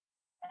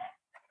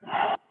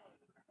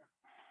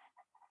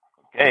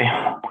Okay.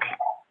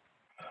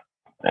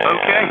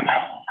 Okay.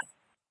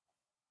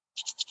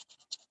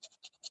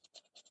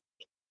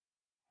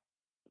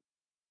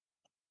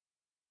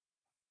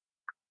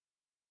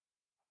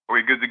 Are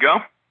we good to go?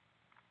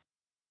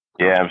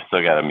 Yeah, I've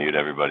still got to mute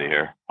everybody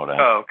here. Hold on.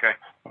 Oh, okay.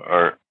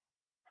 Or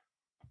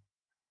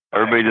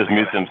everybody just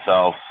mute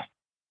themselves.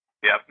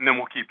 Yeah, and then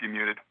we'll keep you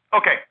muted.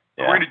 Okay.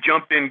 Yeah. We're going to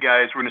jump in,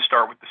 guys. We're going to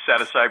start with the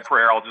set-aside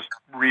prayer. I'll just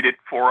read it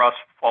for us.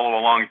 Follow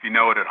along if you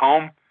know it at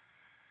home.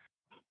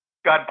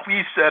 God,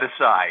 please set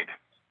aside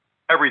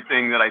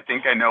everything that I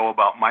think I know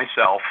about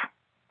myself,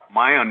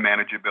 my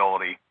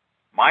unmanageability,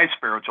 my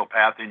spiritual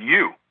path, and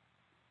you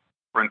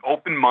for an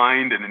open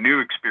mind and a new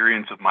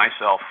experience of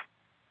myself,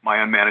 my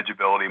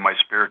unmanageability, my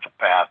spiritual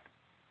path,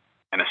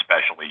 and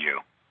especially you.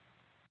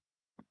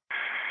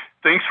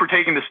 Thanks for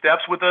taking the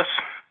steps with us.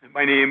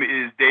 My name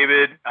is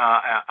David.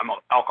 I'm an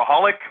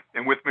alcoholic,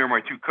 and with me are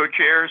my two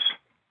co-chairs.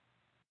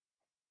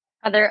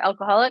 Other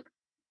alcoholic.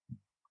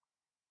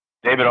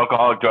 David,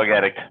 alcoholic, drug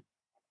addict.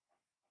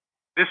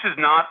 This is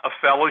not a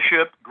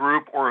fellowship,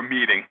 group, or a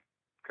meeting,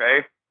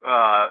 okay?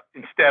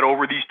 Instead,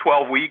 over these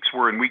 12 weeks,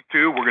 we're in week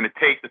 2, we're going to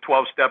take the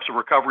 12 steps of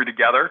recovery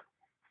together,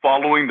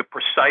 following the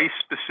precise,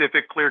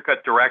 specific,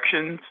 clear-cut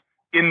directions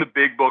in the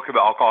big book of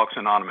Alcoholics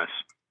Anonymous.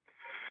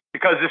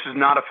 Because this is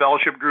not a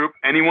fellowship group,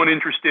 anyone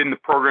interested in the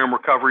program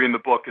recovery in the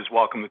book is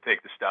welcome to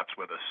take the steps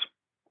with us.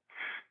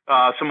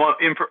 Some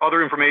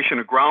other information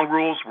and ground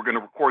rules. We're going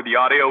to record the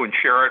audio and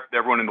share it with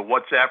everyone in the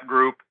WhatsApp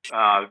group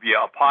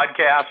via a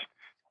podcast.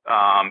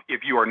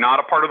 If you are not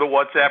a part of the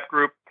WhatsApp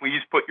group,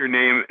 please put your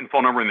name and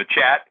phone number in the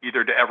chat,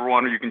 either to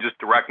everyone or you can just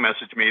direct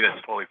message me.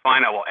 That's totally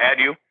fine. I will add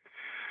you.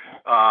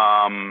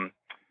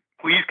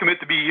 Please commit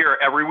to be here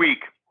every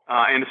week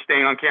and to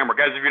staying on camera.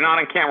 Guys, if you're not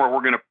on camera,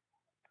 we're going to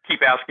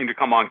keep asking to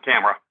come on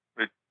camera.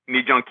 We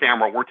need you on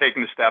camera. We're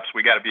taking the steps.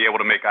 We got to be able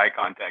to make eye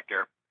contact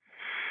here.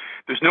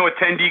 There's no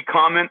attendee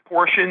comment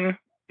portion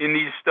in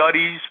these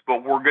studies,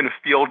 but we're going to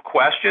field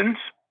questions.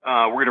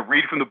 We're going to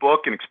read from the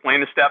book and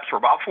explain the steps for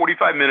about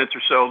 45 minutes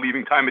or so,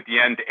 leaving time at the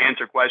end to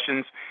answer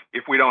questions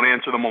if we don't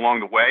answer them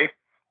along the way.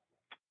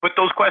 Put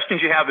those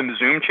questions you have in the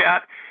Zoom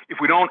chat. If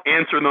we don't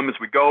answer them as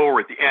we go or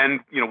at the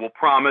end, we'll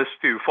promise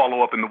to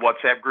follow up in the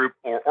WhatsApp group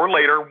or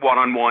later,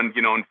 one-on-one,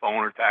 in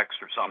phone or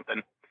text or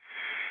something.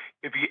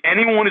 If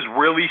anyone is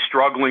really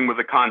struggling with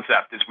the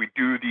concept as we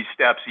do these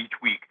steps each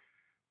week,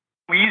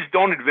 please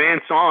don't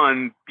advance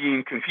on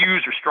being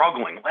confused or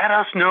struggling. Let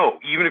us know.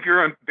 Even if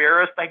you're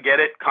embarrassed, I get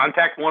it.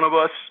 Contact one of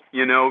us,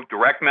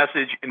 direct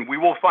message, and we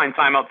will find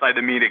time outside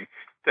the meeting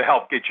to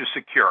help get you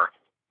secure.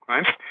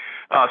 Right?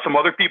 Some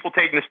other people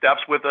taking the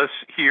steps with us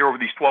here over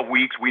these 12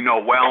 weeks we know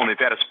well, and they've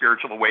had a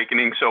spiritual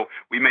awakening, so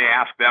we may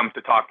ask them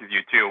to talk with you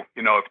too,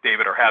 if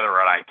David or Heather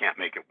or I can't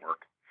make it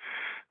work.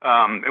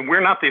 And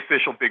we're not the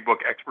official Big Book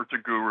experts or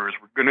gurus.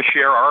 We're going to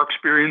share our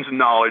experience and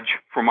knowledge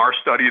from our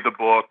study of the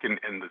book and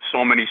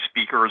so many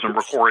speakers and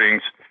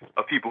recordings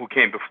of people who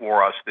came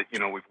before us that,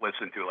 we've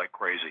listened to like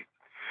crazy.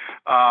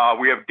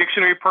 We have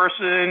dictionary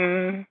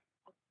person.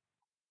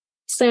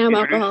 Sam,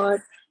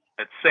 alcoholic.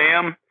 That's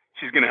Sam.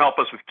 She's going to help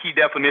us with key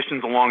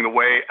definitions along the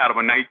way out of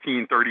a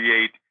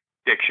 1938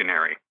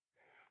 dictionary.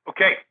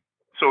 Okay,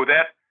 so with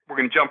that, we're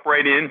going to jump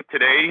right in.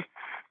 Today,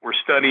 we're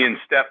studying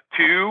step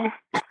 2.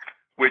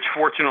 Which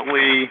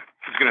fortunately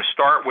is going to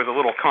start with a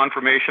little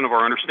confirmation of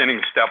our understanding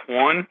of step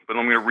 1, but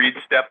I'm going to read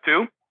step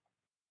 2.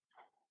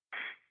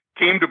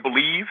 Came to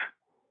believe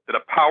that a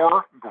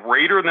power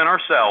greater than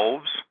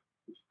ourselves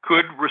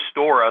could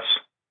restore us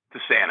to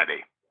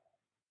sanity.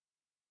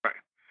 Right.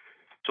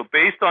 So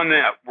based on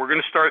that, we're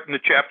going to start in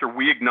the chapter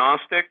We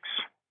Agnostics,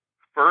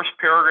 first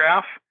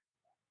paragraph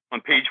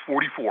on page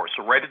 44.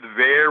 So right at the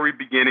very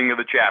beginning of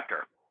the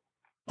chapter.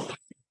 All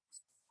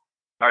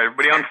right,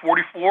 everybody on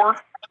 44?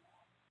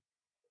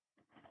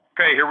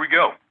 Okay, here we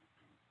go.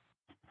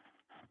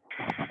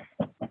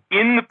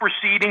 In the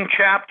preceding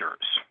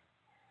chapters,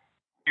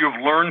 you have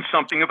learned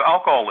something of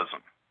alcoholism.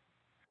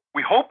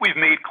 We hope we've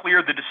made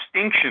clear the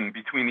distinction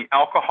between the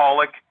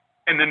alcoholic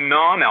and the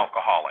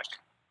non-alcoholic.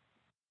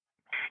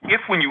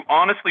 If when you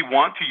honestly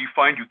want to, you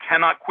find you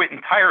cannot quit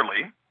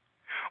entirely,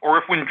 or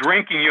if when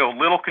drinking you have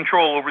little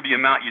control over the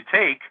amount you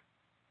take,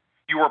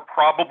 you are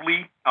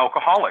probably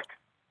alcoholic.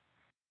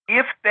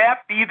 If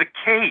that be the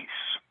case,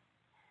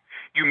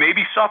 you may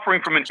be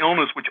suffering from an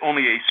illness which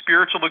only a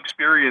spiritual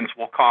experience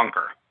will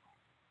conquer.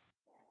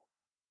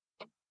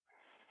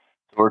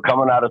 We're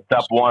coming out of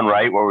step 1,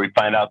 right, where we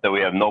find out that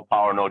we have no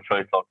power, no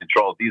choice, no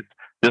control.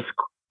 This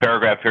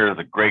paragraph here is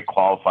a great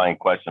qualifying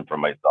question for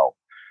myself.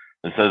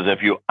 It says,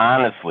 if you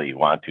honestly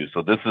want to.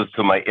 So this is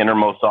to my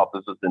innermost self.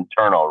 This is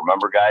internal.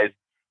 Remember, guys,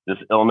 this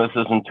illness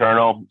is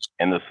internal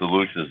and the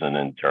solution is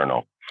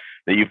internal.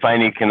 That you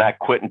find you cannot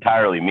quit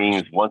entirely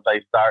means once I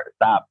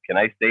stop. Can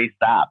I stay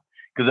stopped?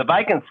 Because if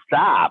I can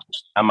stop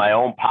on my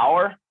own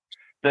power,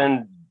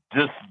 then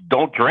just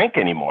don't drink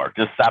anymore.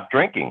 Just stop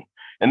drinking.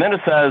 And then it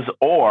says,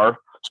 or,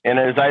 and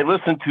as I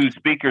listen to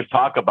speakers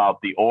talk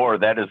about the or,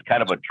 that is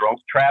kind of a drunk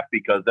trap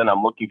because then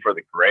I'm looking for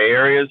the gray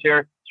areas here.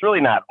 It's really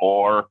not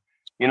or.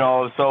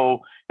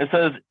 So it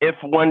says if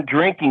when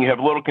drinking, you have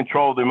little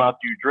control of the amount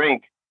you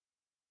drink.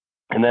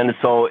 And then,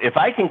 so if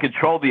I can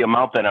control the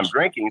amount that I'm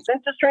drinking, then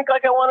just drink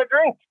like I want to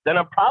drink. Then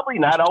I'm probably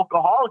not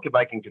alcoholic if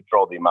I can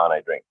control the amount I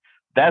drink.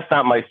 That's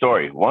not my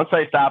story. Once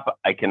I stop,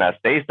 I cannot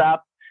stay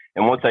stopped.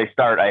 And once I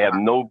start, I have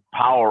no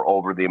power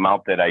over the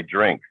amount that I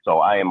drink. So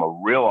I am a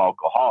real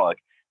alcoholic.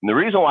 And the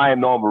reason why I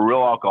know I'm a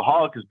real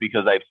alcoholic is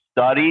because I've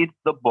studied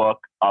the book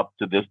up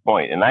to this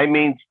point. And I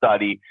mean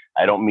study,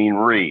 I don't mean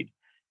read.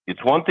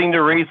 It's one thing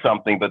to read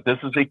something, but this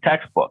is a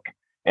textbook.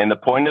 And the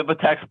point of a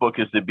textbook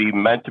is to be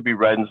meant to be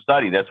read and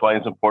studied. That's why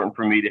it's important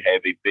for me to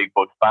have a big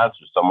book sponsor,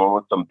 someone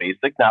with some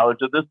basic knowledge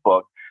of this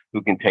book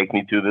who can take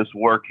me through this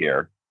work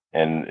here.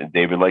 And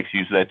David likes to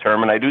use that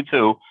term, and I do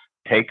too.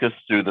 Take us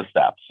through the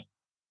steps.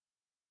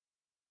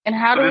 And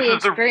how do we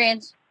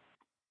experience?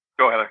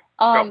 Go ahead.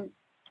 Go.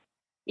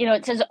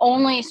 It says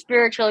only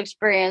spiritual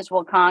experience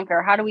will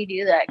conquer. How do we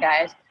do that,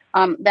 guys?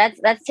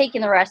 That's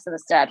taking the rest of the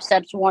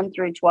steps 1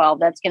 through 12.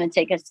 That's going to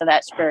take us to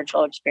that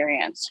spiritual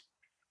experience.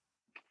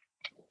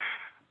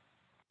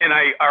 And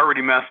I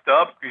already messed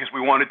up because we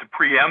wanted to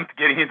preempt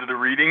getting into the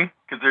reading,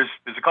 because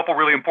there's a couple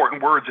really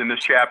important words in this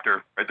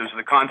chapter. Right? There's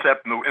the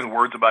concept and the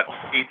words about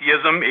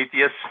atheism,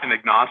 atheists, and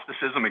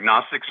agnosticism,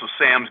 agnostics. So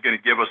Sam's going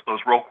to give us those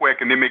real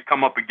quick, and they may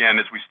come up again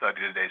as we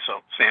study today.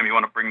 So Sam, you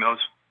want to bring those?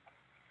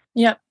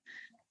 Yep.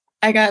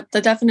 I got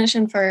the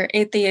definition for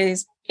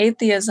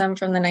atheism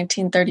from the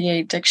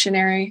 1938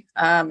 dictionary.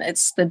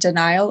 It's the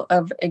denial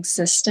of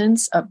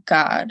existence of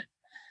God.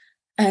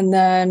 And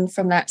then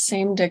from that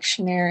same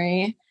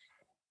dictionary,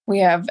 we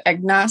have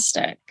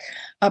agnostic,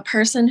 a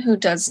person who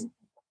does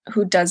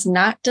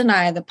not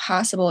deny the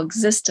possible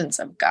existence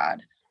of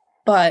God,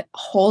 but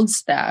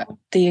holds that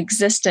the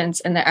existence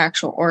and the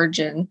actual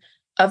origin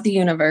of the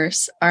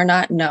universe are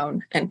not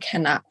known and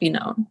cannot be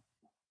known.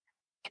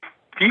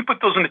 Can you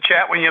put those in the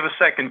chat when you have a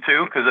second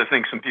too? Because I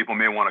think some people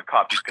may want to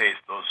copy paste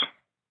those.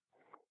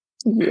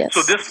 Yes.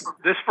 So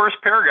this first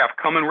paragraph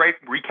coming right,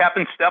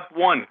 recapping step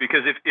 1,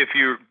 because if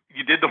you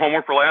did the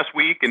homework for last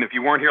week, and if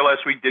you weren't here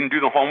last week, didn't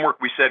do the homework,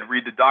 we said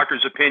read the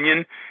doctor's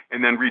opinion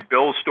and then read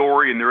Bill's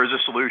story, and there is a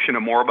solution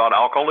and more about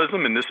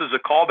alcoholism. And this is a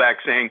callback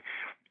saying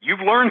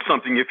you've learned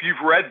something if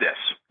you've read this.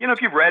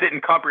 If you've read it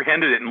and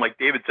comprehended it, and like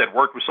David said,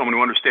 worked with someone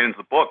who understands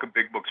the book, a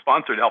big book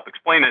sponsor to help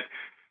explain it,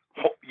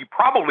 you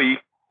probably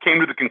came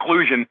to the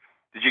conclusion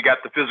that you got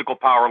the physical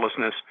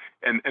powerlessness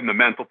and the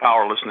mental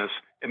powerlessness,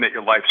 and that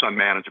your life's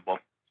unmanageable,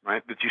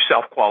 right? That you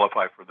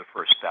self-qualify for the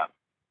first step.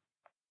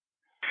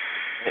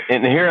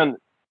 And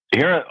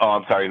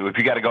I'm sorry, if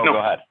you got to go, No. Go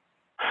ahead.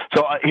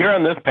 So here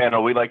on this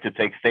panel, we like to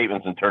take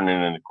statements and turn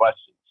them into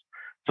questions.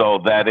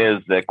 So that is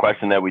the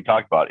question that we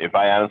talked about. If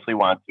I honestly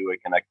want to, I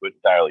can quit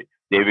entirely.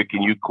 David,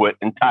 can you quit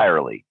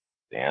entirely?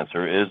 The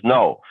answer is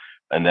no.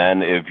 And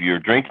then if you're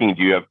drinking,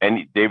 do you have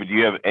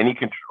any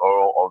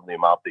control over the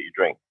amount that you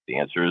drink? The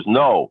answer is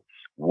no.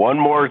 One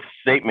more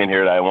statement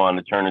here that I want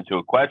to turn into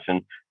a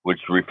question, which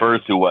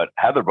refers to what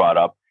Heather brought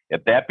up.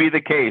 If that be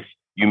the case,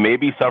 you may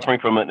be suffering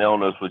from an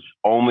illness which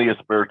only a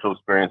spiritual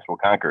experience will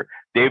conquer.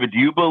 David, do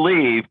you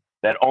believe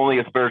that only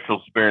a spiritual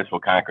experience will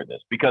conquer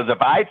this? Because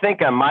if I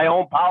think on my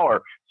own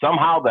power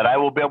somehow that I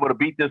will be able to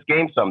beat this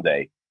game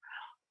someday.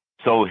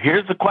 So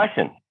here's the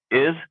question.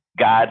 Is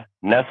God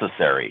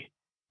necessary?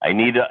 I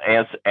need to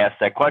ask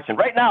that question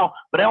right now,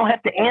 but I don't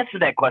have to answer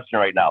that question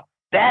right now.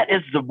 That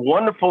is the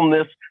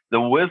wonderfulness,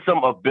 the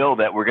wisdom of Bill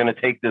that we're going to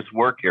take this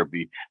work here,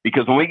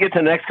 because when we get to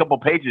the next couple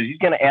of pages, he's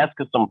going to ask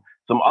us some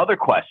other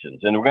questions,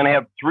 and we're going to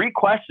have 3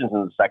 questions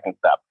in the second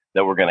step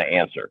that we're going to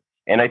answer.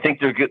 And I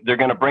think they're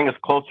going to bring us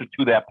closer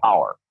to that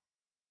power.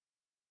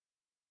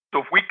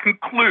 So if we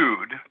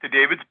conclude, to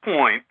David's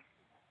point,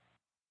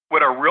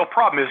 what our real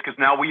problem is, because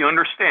now we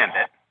understand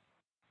it,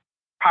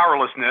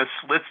 powerlessness,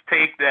 let's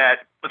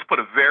put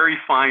a very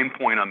fine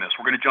point on this.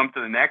 We're going to jump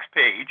to the next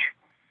page,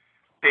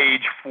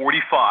 page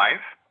 45,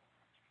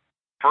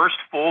 first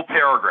full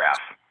paragraph.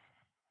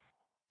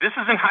 This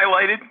isn't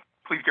highlighted.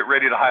 Please get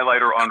ready to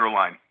highlight or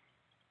underline.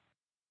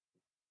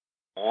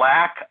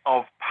 Lack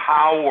of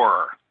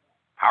power,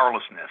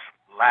 powerlessness,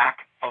 lack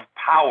of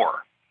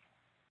power.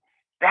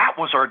 That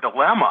was our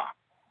dilemma.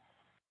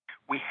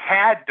 We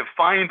had to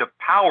find a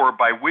power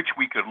by which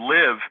we could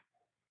live,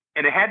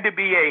 and it had to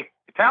be a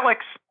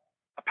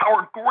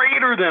power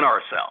greater than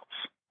ourselves.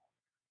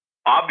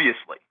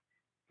 Obviously,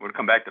 we're going to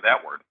come back to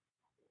that word.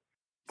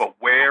 But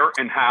where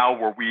and how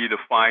were we to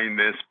find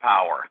this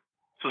power?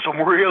 So some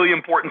really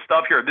important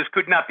stuff here. This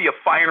could not be a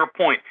finer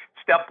point.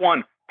 Step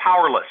 1,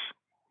 powerless,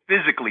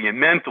 physically and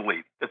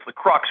mentally. That's the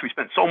crux. We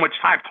spent so much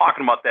time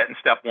talking about that in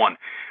step 1.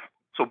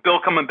 So Bill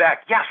coming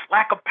back, yes,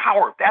 lack of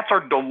power. That's our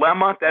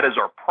dilemma. That is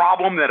our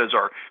problem. That is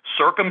our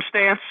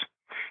circumstance.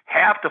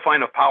 Have to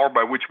find a power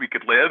by which we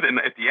could live. And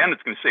at the end,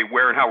 it's going to say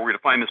where and how we're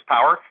going to find this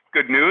power.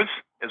 Good news,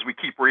 as we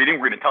keep reading,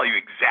 we're going to tell you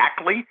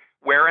exactly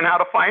where and how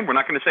to find. We're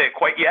not going to say it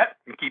quite yet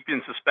and keep you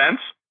in suspense.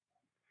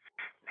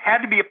 Had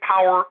to be a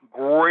power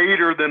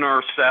greater than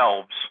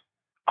ourselves,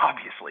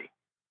 obviously.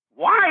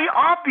 Why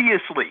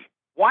obviously?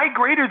 Why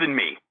greater than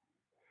me?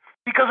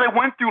 Because I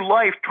went through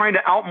life trying to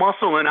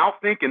outmuscle and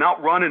outthink and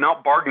outrun and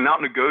outbargain and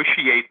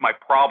outnegotiate my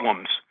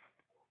problems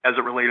as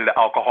it related to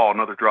alcohol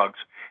and other drugs.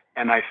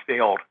 And I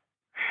failed.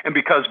 And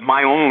because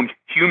my own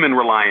human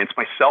reliance,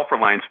 my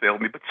self-reliance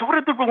failed me, but so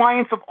did the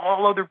reliance of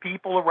all other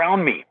people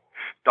around me.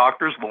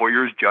 Doctors,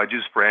 lawyers,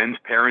 judges, friends,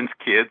 parents,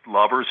 kids,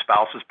 lovers,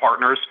 spouses,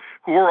 partners.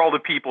 Who are all the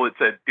people that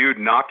said, dude,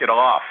 knock it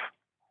off?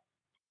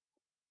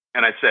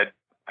 And I said,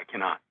 I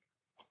cannot.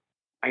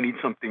 I need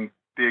something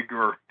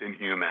bigger than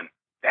human.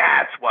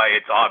 That's why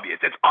it's obvious.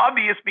 It's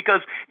obvious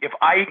because if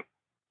I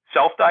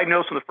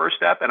self-diagnose in the first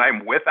step and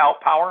I'm without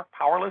power,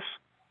 powerless,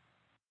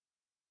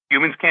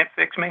 humans can't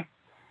fix me,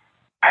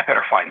 I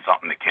better find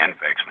something that can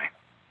fix me.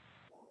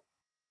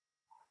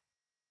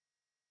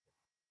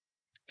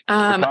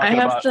 I'm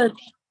sorry,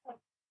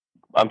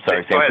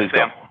 Sam, Go ahead, please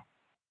Sam. go.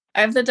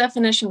 I have the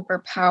definition for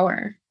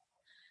power.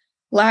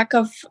 Lack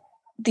of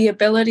the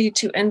ability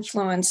to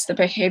influence the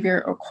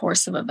behavior or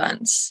course of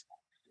events.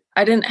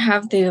 I didn't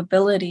have the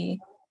ability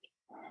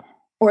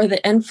or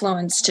the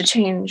influence to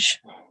change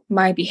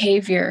my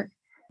behavior,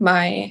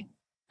 my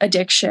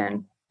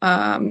addiction,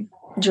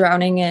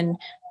 drowning in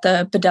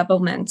the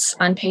bedevilments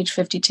on page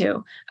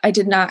 52. I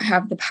did not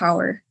have the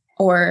power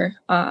or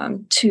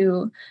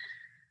to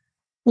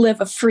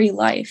live a free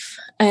life.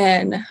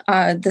 And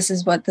this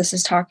is what this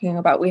is talking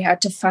about. We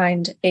had to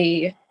find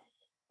a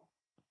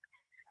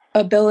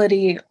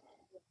ability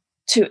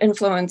to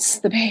influence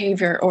the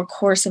behavior or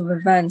course of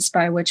events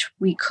by which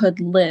we could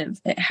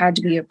live. It had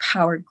to be a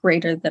power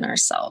greater than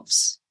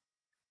ourselves.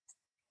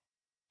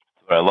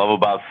 What I love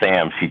about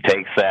Sam, she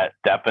takes that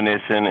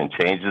definition and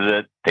changes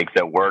it, takes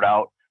that word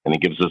out, and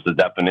it gives us the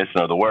definition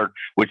of the word,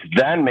 which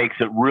then makes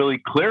it really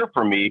clear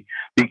for me,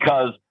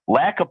 because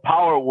lack of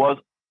power was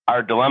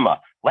our dilemma.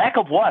 Lack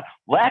of what?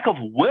 Lack of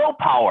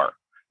willpower.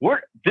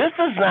 This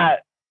is not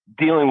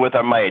dealing with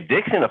my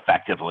addiction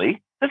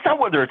effectively. That's not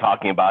what they're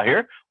talking about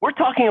here. We're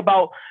talking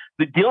about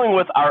the dealing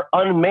with our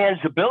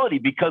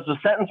unmanageability, because the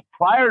sentence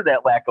prior to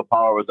that lack of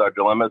power was our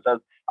dilemma. It says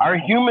our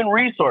human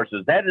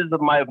resources, that is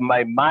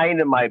my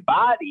mind and my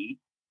body,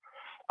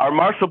 are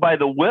marshaled by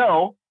the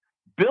will.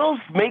 Bill's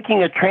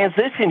making a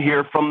transition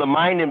here from the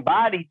mind and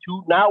body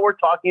to now we're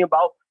talking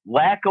about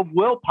lack of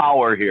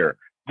willpower here.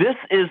 This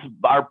is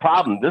our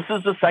problem. This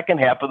is the second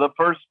half of the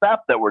first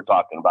step that we're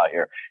talking about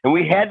here. And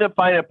we had to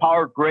find a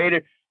power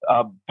greater,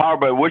 power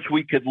by which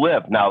we could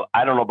live. Now,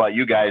 I don't know about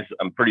you guys.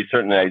 I'm pretty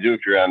certain that I do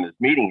if you're on this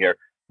meeting here.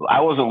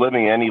 I wasn't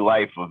living any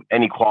life of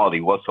any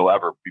quality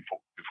whatsoever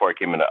before I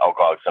came into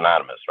Alcoholics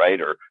Anonymous, right?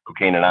 Or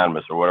Cocaine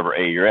Anonymous or whatever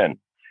A you're in.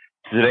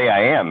 Today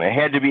I am. It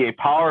had to be a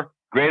power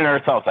greater than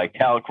ourselves.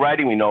 Italic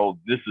writing, we know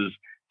this is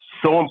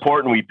so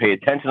important. We pay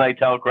attention to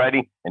italic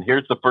writing. And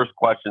here's the first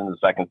question in the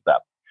second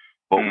step.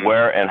 But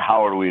where and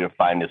how are we to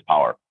find this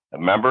power?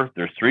 Remember,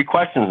 there's three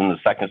questions in the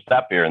second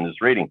step here in this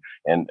reading.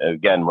 And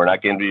again, we're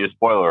not going to do a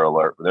spoiler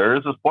alert. There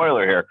is a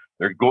spoiler here.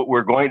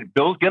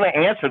 Bill's going to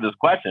answer this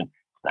question.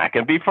 It's not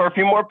going to be for a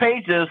few more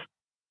pages,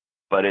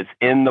 but it's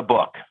in the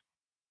book.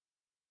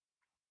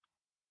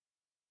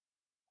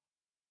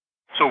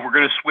 So we're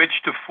going to switch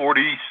to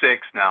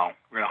 46 now.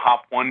 We're going to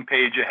hop one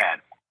page ahead.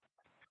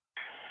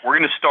 We're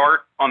going to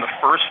start on the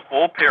first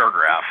full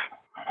paragraph.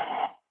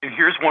 And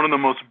here's one of the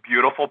most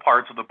beautiful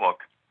parts of the book.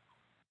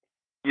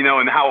 You know,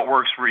 and how it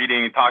works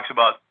reading. It talks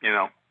about, you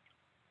know,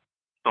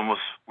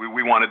 almost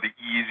we wanted the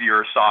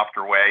easier,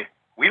 softer way.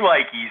 We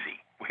like easy.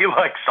 We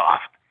like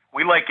soft.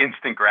 We like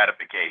instant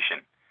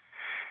gratification.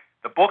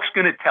 The book's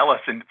going to tell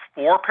us in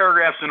 4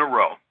 paragraphs in a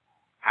row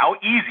how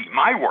easy,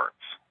 my words,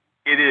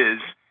 it is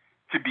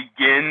to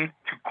begin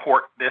to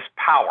court this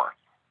power,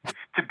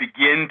 to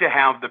begin to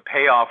have the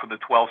payoff of the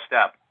 12th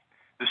step,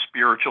 the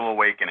spiritual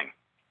awakening.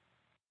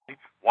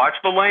 Watch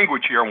the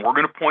language here, and we're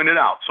going to point it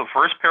out. So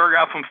first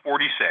paragraph from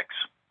 46.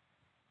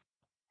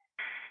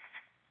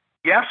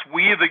 Yes,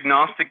 we of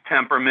agnostic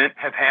temperament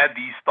have had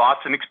these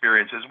thoughts and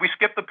experiences. We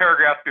skipped the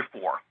paragraph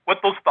before. What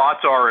those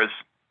thoughts are is,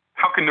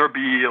 how can there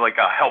be like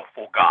a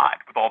helpful God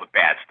with all the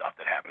bad stuff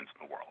that happens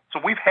in the world? So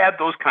we've had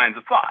those kinds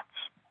of thoughts.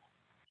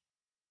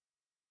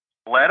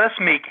 Let us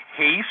make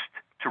haste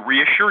to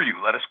reassure you.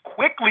 Let us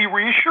quickly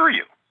reassure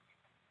you.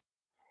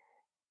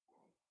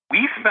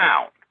 We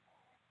found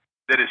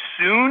that as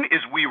soon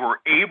as we were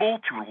able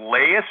to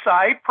lay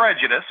aside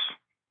prejudice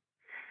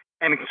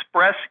and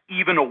express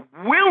even a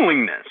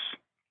willingness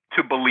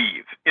to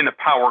believe in a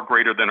power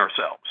greater than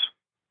ourselves,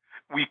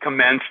 we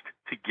commenced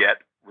to get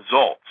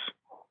results.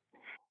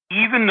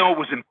 Even though it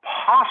was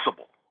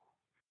impossible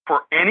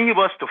for any of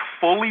us to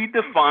fully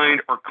define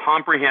or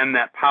comprehend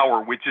that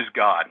power, which is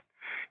God.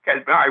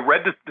 Guys, I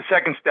read the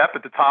second step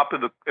at the top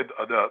of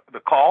the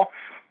call.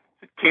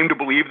 Came to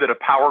believe that a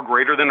power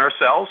greater than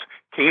ourselves,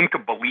 came to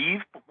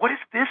believe. But what is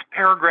this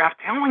paragraph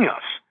telling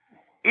us?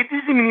 It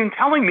isn't even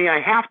telling me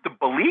I have to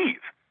believe.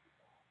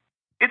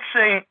 It's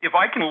saying if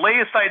I can lay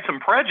aside some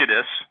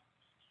prejudice,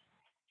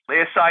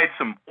 lay aside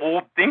some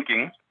old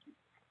thinking,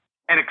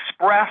 and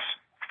express,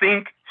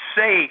 think,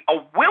 say a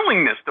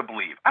willingness to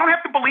believe. I don't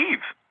have to believe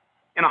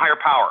in a higher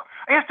power.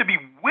 I have to be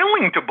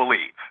willing to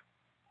believe.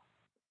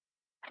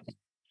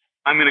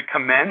 I'm going to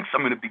commence,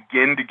 I'm going to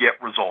begin to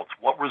get results.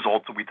 What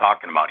results are we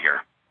talking about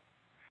here?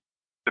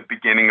 The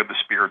beginning of the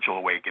spiritual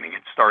awakening.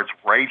 It starts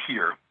right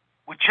here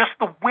with just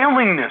the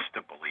willingness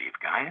to believe,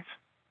 guys.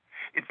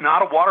 It's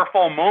not a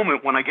waterfall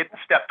moment when I get to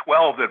step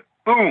 12 that,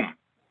 boom,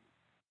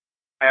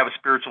 I have a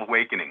spiritual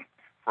awakening.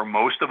 For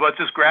most of us,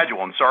 it's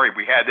gradual. I'm sorry,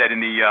 we had that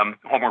in the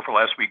homework for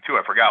last week, too.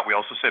 I forgot. We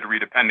also said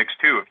read Appendix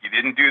 2. If you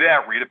didn't do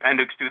that, read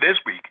Appendix 2 this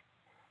week.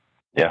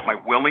 Yeah. My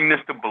willingness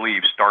to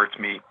believe starts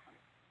me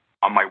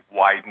on my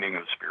widening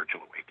of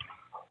spiritual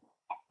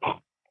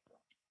awakening.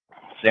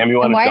 Sam, you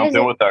want to jump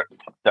in with our...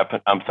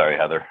 I'm sorry,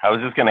 Heather. I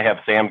was just going to have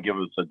Sam give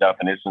us the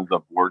definitions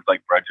of words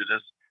like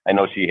prejudice. I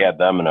know she had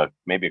them and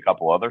maybe a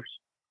couple others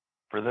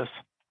for this.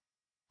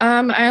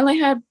 I only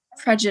had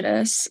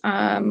prejudice.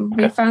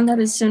 We found that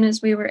as soon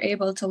as we were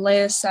able to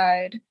lay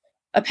aside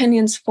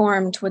opinions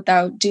formed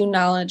without due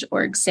knowledge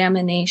or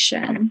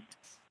examination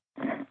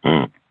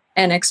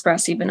and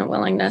express even a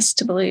willingness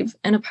to believe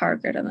in a power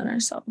greater than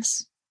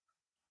ourselves.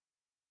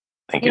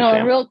 Thank you,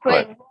 Sam. Real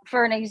quick,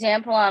 for an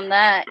example on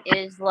that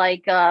is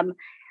like the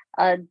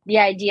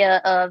idea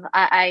of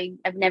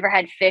I've never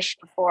had fish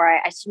before.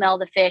 I smell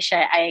the fish.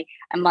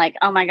 I'm like,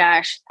 oh my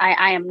gosh,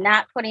 I am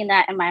not putting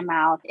that in my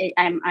mouth.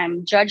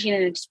 I'm judging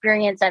an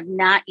experience I've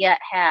not yet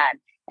had.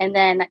 And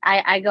then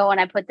I go and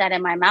I put that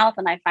in my mouth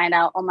and I find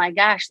out, oh my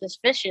gosh, this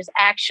fish is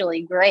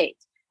actually great.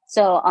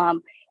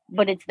 So,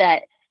 but it's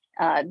that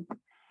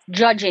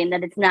judging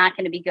that it's not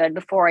going to be good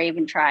before I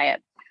even try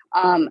it.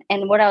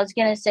 And what I was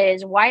going to say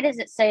is, why does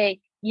it say,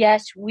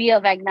 yes, we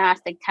of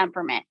agnostic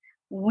temperament?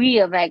 We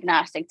of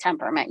agnostic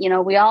temperament.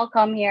 We all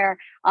come here.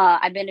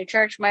 I've been to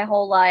church my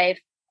whole life,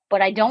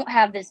 but I don't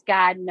have this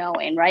God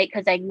knowing, right?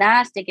 Because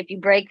agnostic, if you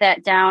break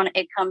that down,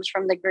 it comes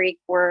from the Greek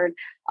word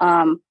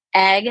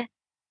ag,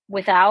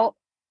 without,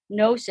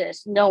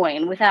 gnosis,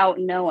 knowing, without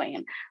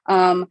knowing.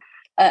 I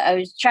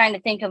was trying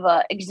to think of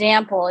an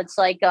example. It's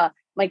like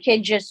my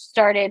kid just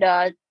started,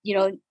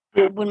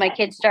 when my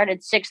kid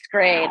started 6th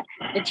grade,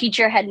 the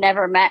teacher had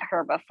never met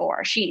her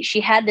before. She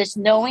had this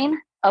knowing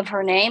of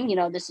her name.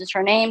 This is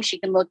her name. She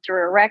can look through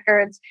her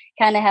records,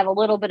 kind of have a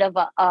little bit of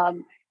a,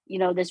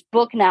 this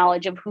book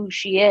knowledge of who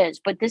she is.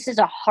 But this is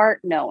a heart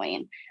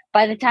knowing.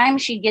 By the time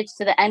she gets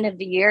to the end of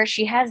the year,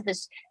 she has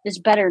this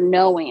better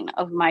knowing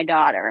of my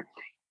daughter.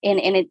 And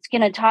it's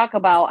going to talk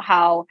about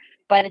how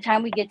by the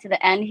time we get to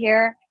the end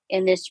here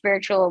in this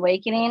spiritual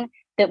awakening,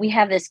 that we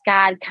have this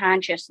God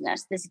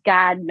consciousness, this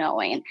God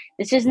knowing.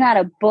 This is not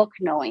a book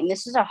knowing.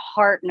 This is a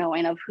heart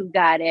knowing of who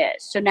God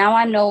is. So now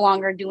I'm no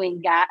longer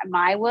doing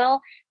my will.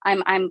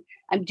 I'm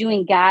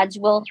doing God's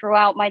will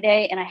throughout my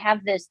day, and I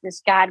have this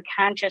God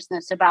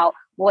consciousness about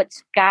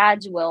what's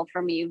God's will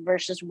for me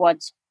versus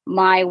what's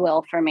my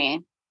will for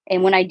me.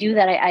 And when I do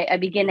that, I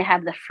begin to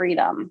have the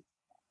freedom,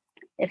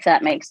 if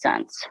that makes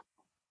sense.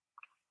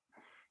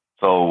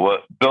 So,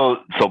 Bill,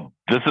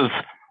 this is,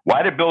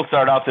 why did Bill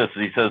start out this?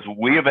 He says,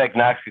 we of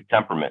agnostic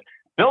temperament.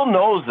 Bill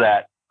knows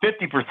that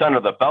 50%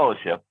 of the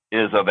fellowship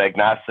is of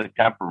agnostic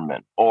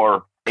temperament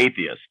or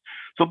atheist.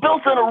 So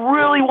Bill's done a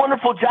really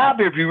wonderful job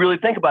here, if you really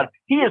think about it.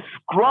 He has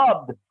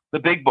scrubbed the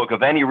big book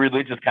of any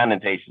religious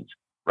connotations,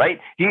 right?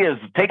 He has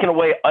taken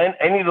away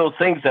any of those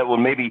things that would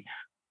maybe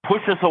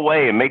push us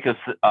away and make us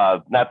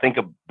not think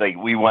of like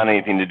we want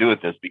anything to do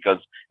with this because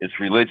it's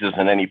religious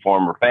in any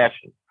form or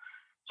fashion.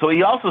 So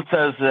he also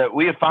says that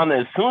we have found that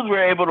as soon as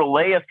we're able to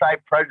lay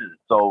aside prejudice,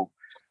 so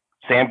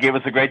Sam gave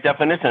us a great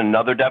definition,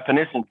 another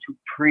definition, to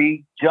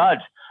prejudge,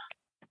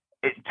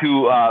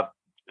 to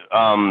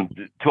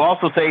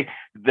also say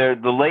the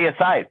lay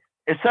aside.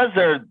 It says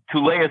there to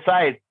lay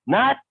aside,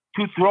 not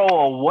to throw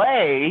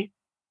away,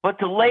 but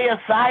to lay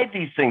aside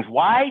these things.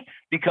 Why?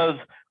 Because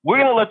we're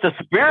going to let the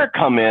Spirit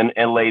come in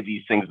and lay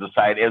these things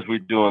aside as we're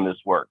doing this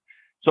work.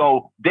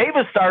 So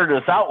David started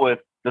us out with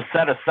the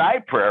set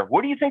aside prayer.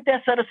 Where do you think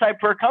that set aside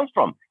prayer comes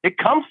from? It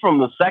comes from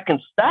the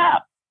second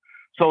step.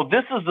 So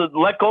this is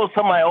let go of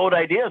some of my old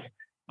ideas,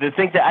 to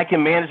think that I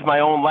can manage my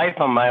own life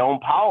on my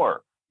own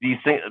power. These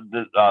things,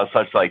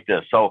 such like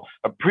this. So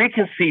a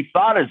preconceived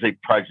thought is a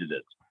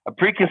prejudice, a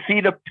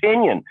preconceived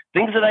opinion,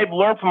 things that I've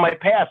learned from my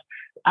past.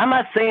 I'm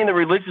not saying the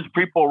religious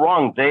people are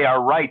wrong. They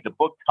are right. The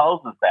book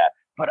tells us that.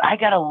 But I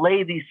got to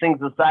lay these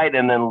things aside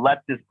and then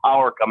let this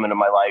power come into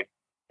my life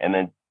and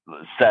then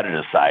set it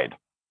aside.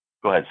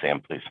 Go ahead,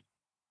 Sam, please.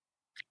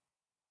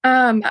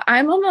 I'm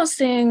almost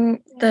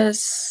seeing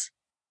this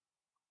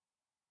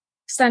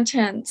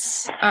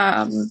sentence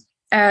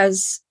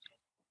as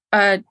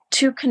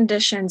two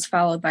conditions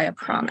followed by a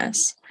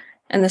promise.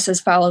 And this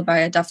is followed by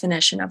a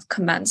definition of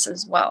commence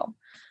as well.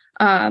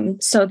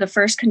 So the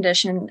first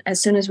condition,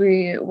 as soon as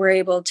we were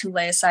able to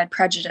lay aside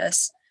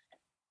prejudice.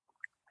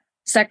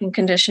 Second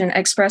condition,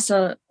 express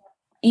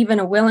even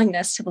a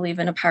willingness to believe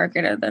in a power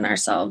greater than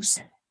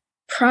ourselves.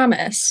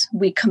 Promise,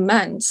 we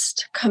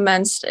commenced.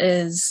 Commenced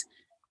is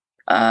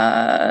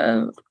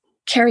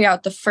carry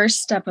out the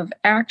first step of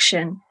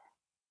action.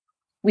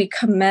 We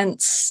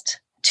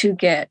commenced to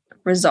get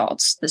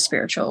results, the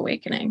spiritual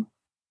awakening.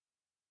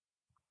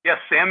 Yes,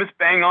 Sam is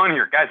bang on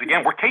here. Guys,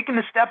 again, we're taking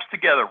the steps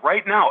together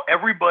right now.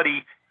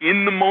 Everybody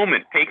in the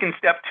moment, taking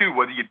step 2,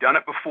 whether you've done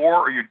it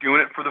before or you're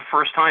doing it for the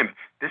first time.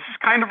 This is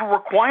kind of a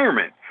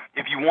requirement.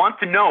 If you want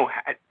to know,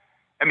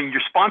 I mean,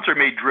 your sponsor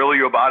may drill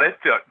you about it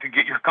to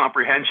get your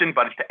comprehension,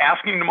 but it's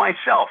asking to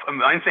myself.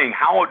 I'm saying,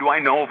 how do I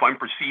know if I'm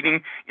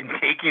proceeding in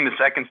taking the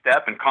second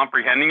step and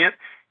comprehending it?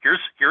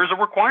 Here's a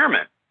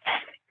requirement.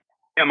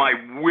 Am I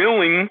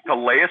willing to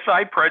lay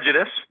aside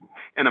prejudice?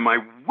 And am I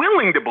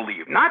willing to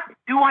believe? Not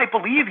do I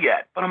believe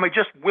yet, but am I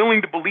just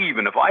willing to believe?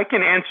 And if I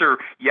can answer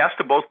yes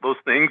to both those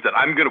things, that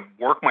I'm going to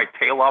work my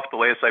tail off to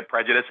lay aside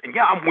prejudice, and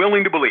yeah, I'm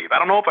willing to believe. I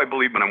don't know if I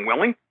believe, but I'm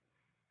willing.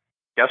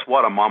 Guess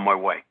what? I'm on my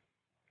way.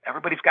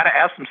 Everybody's got to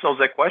ask themselves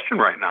that question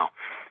right now.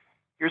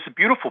 Here's the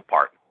beautiful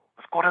part.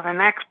 Let's go to the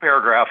next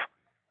paragraph.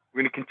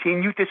 We're going to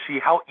continue to see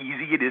how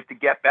easy it is to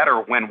get better.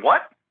 When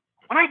what?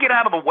 When I get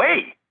out of the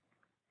way.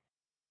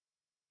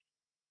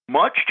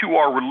 Much to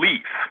our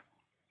relief,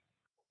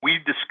 we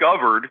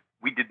discovered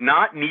we did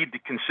not need to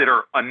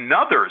consider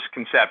another's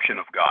conception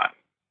of God.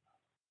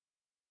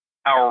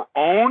 Our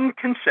own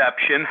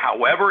conception,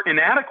 however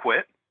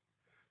inadequate,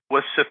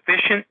 was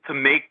sufficient to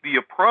make the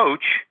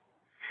approach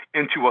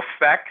and to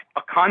affect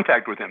a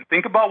contact with him.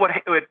 Think about what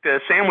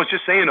Sam was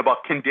just saying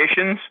about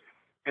conditions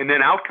and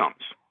then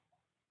outcomes.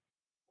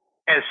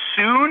 As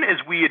soon as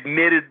we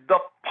admitted the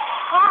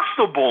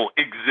possible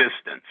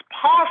existence,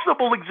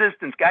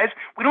 guys,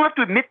 we don't have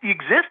to admit the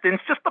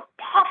existence, just the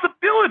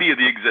possibility of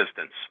the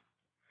existence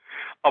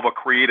of a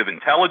creative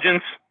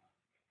intelligence,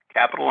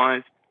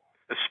 capitalized,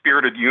 a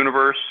spirited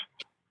universe,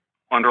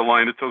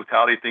 underline the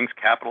totality of things,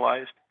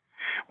 capitalized.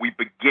 We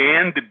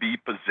began to be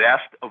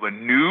possessed of a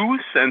new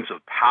sense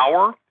of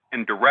power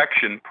and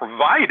direction,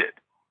 provided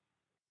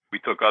we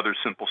took other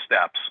simple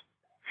steps.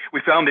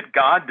 We found that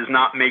God does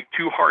not make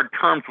too hard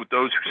terms with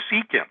those who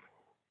seek him.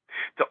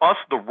 To us,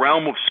 the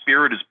realm of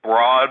spirit is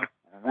broad,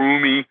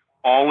 roomy,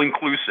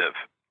 all-inclusive,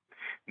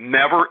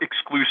 never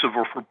exclusive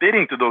or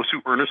forbidding to those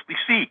who earnestly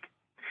seek.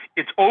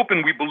 It's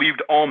open, we believe,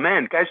 to all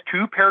men. Guys,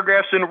 2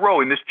 paragraphs in a row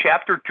in this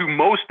chapter to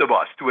most of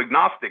us, to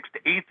agnostics, to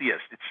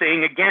atheists. It's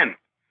saying again,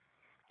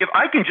 if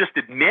I can just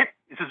admit,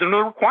 this is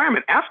another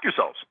requirement, ask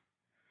yourselves,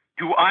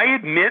 do I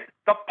admit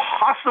the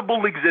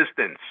possible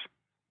existence?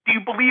 Do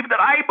you believe that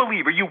I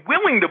believe? Are you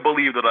willing to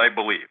believe that I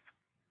believe?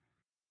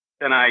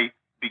 Then I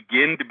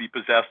begin to be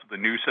possessed with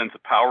a new sense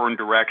of power and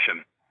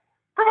direction,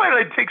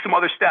 provided I take some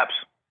other steps,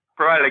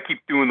 provided I keep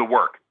doing the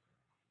work.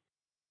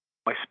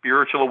 My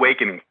spiritual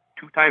awakening,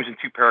 2 times in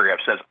 2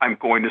 paragraphs, says I'm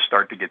going to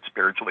start to get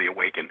spiritually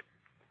awakened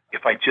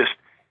if I just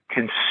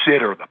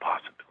consider the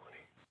possibility.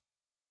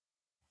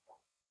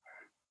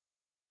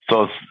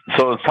 So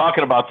it's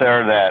talking about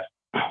there that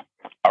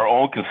our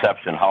own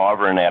conception,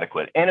 however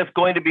inadequate, and it's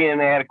going to be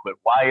inadequate.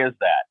 Why is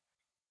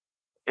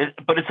that?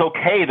 But it's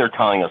okay, they're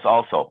telling us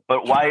also.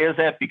 But why is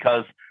that?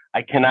 Because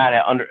I cannot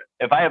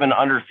if I have an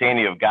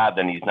understanding of God,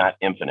 then he's not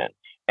infinite.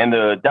 And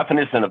the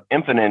definition of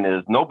infinite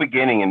is no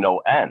beginning and no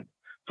end.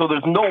 So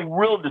there's no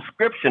real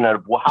description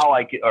of how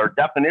I can, or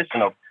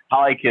definition of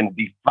how I can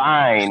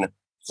define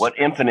what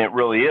infinite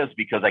really is,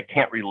 because I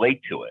can't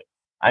relate to it.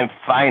 I'm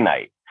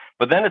finite.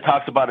 But then it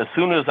talks about as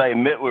soon as I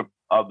admit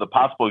of the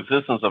possible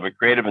existence of a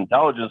creative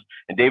intelligence,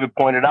 and David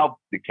pointed out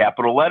the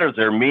capital letters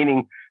there,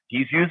 meaning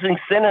he's using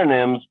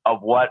synonyms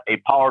of what a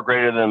power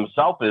greater than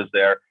himself is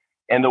there.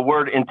 And the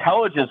word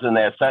intelligence in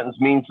that sentence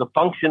means the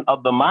function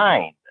of the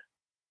mind.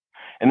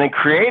 And then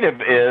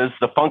creative is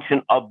the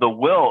function of the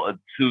will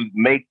to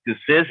make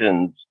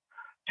decisions,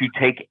 to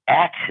take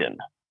action.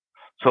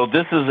 So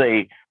this is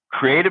a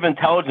creative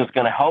intelligence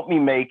going to help me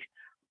make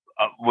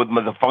with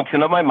the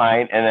function of my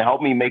mind, and it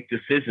helped me make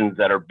decisions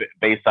that are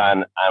based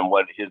on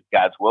what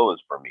God's will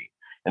is for me.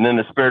 And then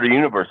the spirit of the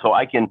universe. So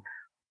I can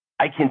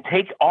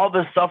take all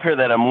this stuff here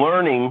that I'm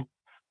learning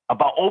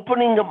about,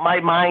 opening up my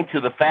mind to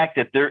the fact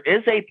that there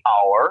is a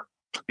power,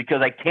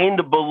 because I came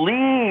to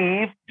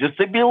believe, just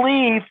to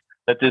believe,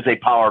 that there's a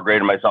power greater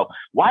than myself.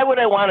 Why would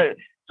I want to?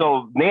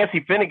 So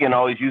Nancy Finnegan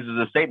always uses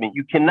a statement,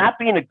 you cannot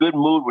be in a good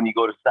mood when you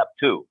go to step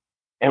 2.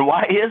 And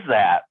why is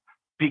that?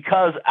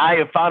 Because I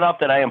have found out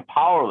that I am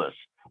powerless.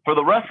 For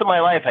the rest of my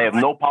life, I have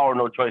no power,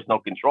 no choice, no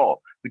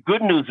control. The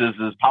good news is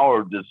this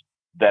power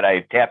that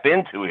I tap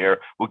into here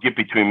will get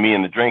between me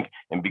and the drink,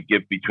 and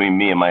get between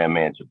me and my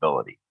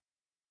unmanageability.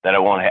 That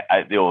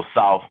it will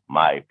solve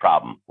my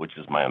problem, which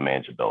is my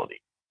unmanageability.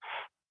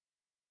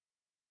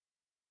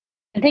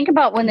 And think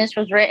about when this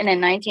was written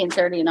in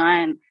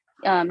 1939,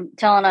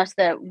 telling us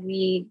that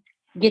we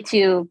get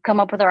to come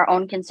up with our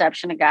own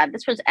conception of God.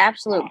 This was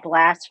absolute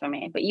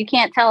blasphemy. But you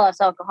can't tell us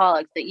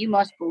alcoholics that you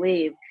must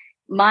believe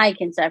my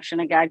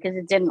conception of God, because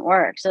it didn't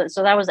work. So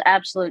that was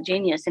absolute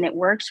genius, and it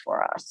works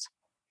for us.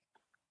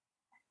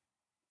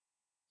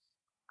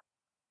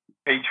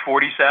 Page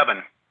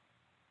 47.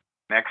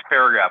 Next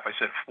paragraph. I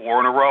said 4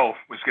 in a row.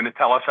 Was going to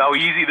tell us how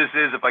easy this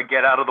is if I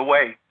get out of the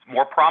way. There's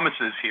more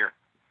promises here.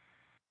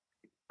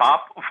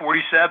 Top of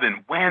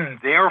 47. When,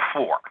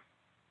 therefore,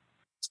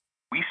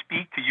 we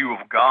speak to you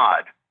of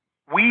God,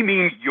 we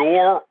mean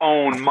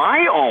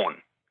my own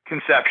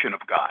conception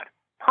of God.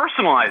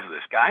 Personalize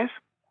this, guys.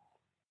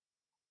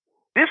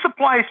 This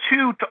applies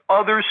too to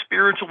other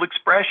spiritual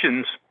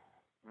expressions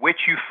which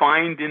you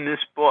find in this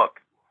book.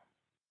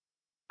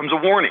 Comes a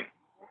warning.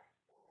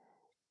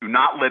 Do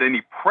not let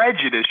any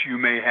prejudice you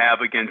may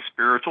have against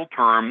spiritual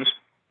terms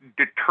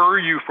deter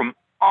you from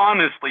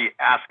honestly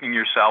asking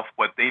yourself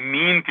what they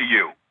mean to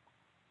you.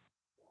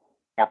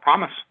 More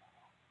promise.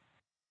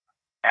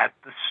 At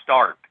the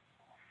start,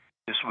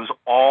 this was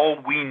all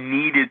we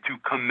needed to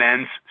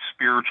commence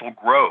spiritual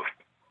growth,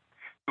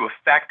 to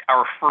affect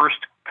our first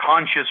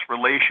conscious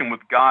relation with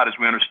God as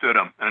we understood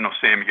Him. And I know,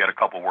 Sam, you got a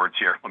couple words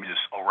here.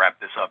 I'll wrap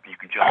this up and you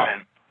can jump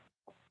in.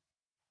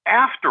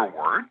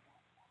 Afterward,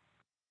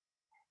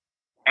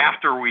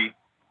 after we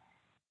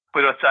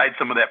put aside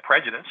some of that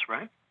prejudice,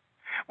 right?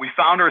 We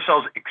found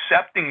ourselves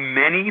accepting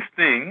many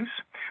things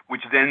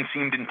which then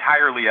seemed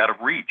entirely out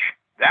of reach.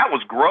 That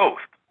was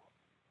growth.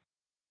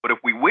 But if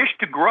we wished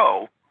to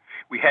grow,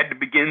 we had to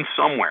begin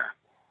somewhere.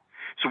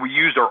 So we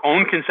used our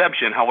own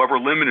conception, however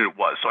limited it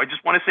was. So I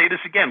just want to say this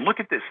again. Look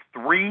at this,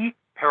 3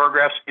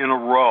 paragraphs in a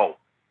row.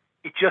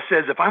 It just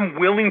says, if I'm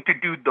willing to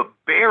do the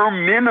bare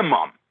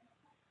minimum,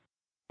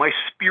 my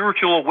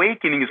spiritual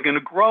awakening is going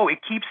to grow. It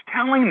keeps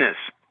telling this.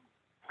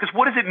 Because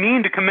what does it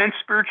mean to commence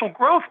spiritual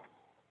growth?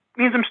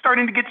 It means I'm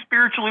starting to get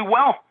spiritually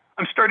well.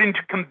 I'm starting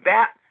to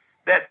combat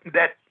that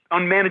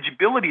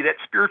unmanageability, that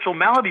spiritual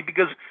malady,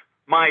 because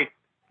my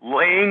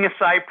laying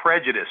aside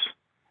prejudice,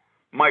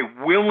 my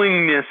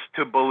willingness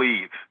to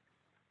believe,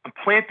 I'm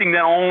planting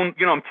that own,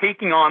 I'm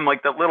taking on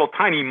like that little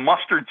tiny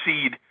mustard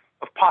seed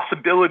of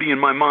possibility in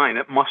my mind,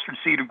 that mustard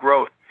seed of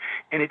growth.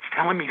 And it's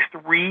telling me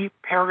 3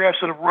 paragraphs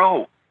in a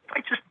row. If I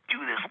just do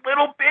this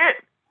little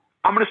bit,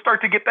 I'm going to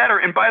start to get better.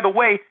 And by the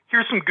way,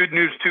 here's some good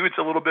news too. It's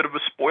a little bit of a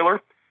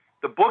spoiler.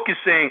 The book is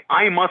saying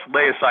I must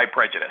lay aside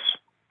prejudice.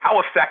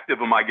 How effective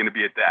am I going to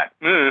be at that?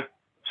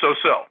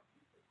 So-so.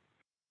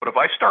 But if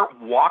I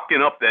start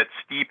walking up that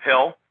steep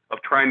hill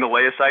of trying to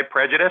lay aside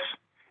prejudice,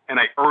 and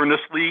I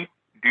earnestly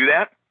do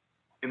that,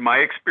 in my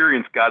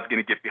experience, God's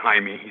going to get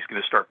behind me. He's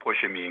going to start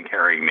pushing me and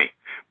carrying me.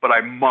 But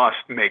I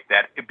must make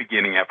that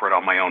beginning effort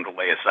on my own to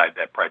lay aside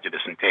that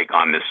prejudice and take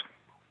on this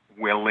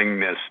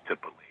willingness to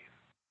believe.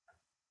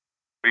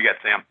 What do you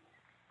got, Sam?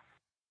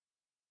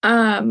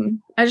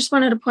 I just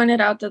wanted to point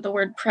it out that the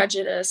word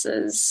prejudice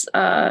is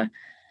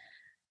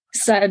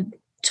said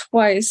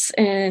twice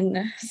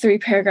in 3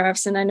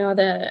 paragraphs. And I know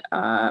that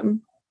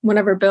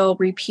whenever Bill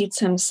repeats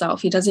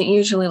himself, he doesn't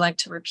usually like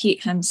to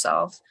repeat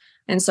himself.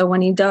 And so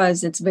when he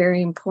does, it's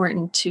very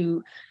important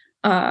to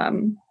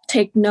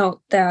take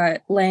note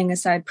that laying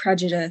aside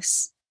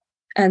prejudice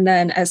and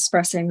then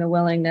expressing the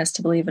willingness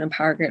to believe in a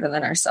power greater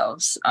than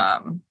ourselves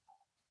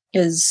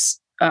is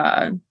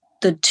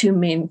the 2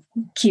 main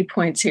key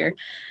points here.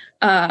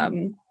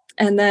 And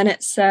then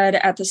it said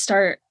at the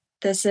start,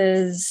 this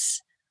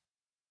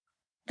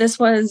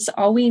was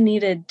all we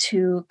needed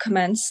to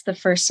commence the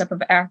first step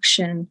of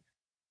action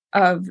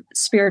of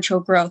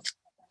spiritual growth,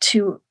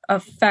 to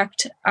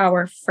affect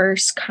our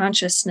first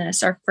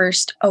consciousness, our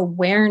first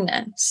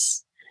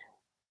awareness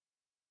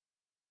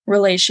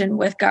relation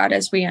with God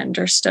as we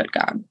understood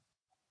God.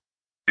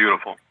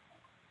 Beautiful.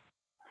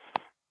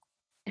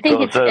 I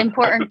think it's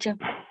important to...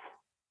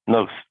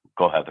 No,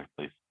 go Heather,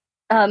 please.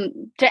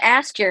 To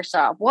ask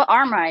yourself, what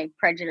are my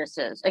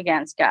prejudices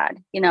against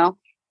God?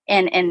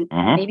 And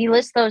maybe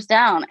list those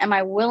down. Am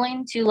I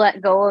willing to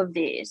let go of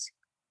these?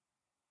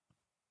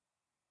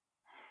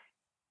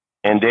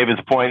 And David's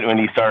point when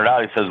he started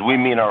out, he says, we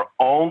mean our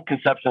own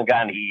conception of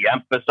God. And he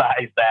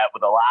emphasized that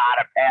with a lot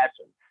of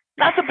passion.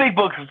 Not the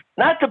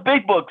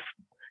big books,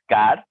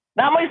 God.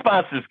 Not my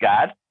sponsors,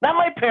 God. Not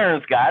my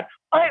parents, God.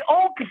 My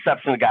own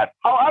conception of God,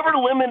 however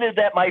limited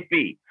that might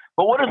be.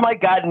 But what does my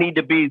God need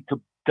to be, to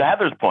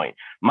Heather's point?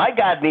 My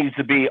God needs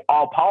to be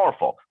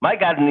all-powerful. My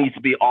God needs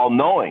to be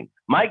all-knowing.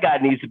 My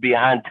God needs to be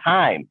on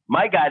time.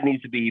 My God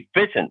needs to be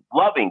efficient,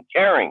 loving,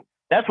 caring.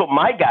 That's what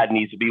my God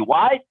needs to be.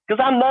 Why?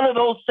 Because I'm none of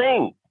those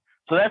things.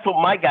 So that's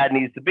what my God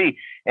needs to be.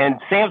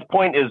 And Sam's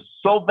point is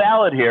so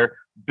valid here.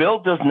 Bill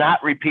does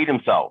not repeat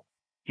himself.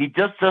 He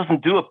just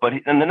doesn't do it. But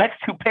in the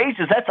next 2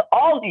 pages, that's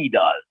all he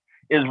does,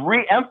 is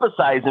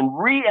re-emphasize and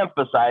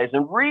re-emphasize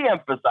and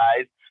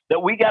re-emphasize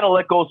that we got to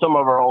let go of some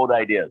of our old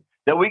ideas,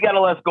 that we got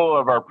to let go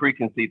of our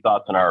preconceived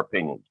thoughts and our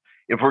opinions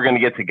if we're going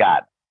to get to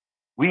God.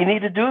 We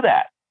need to do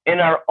that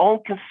in our own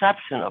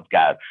conception of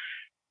God.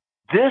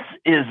 This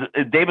is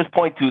David's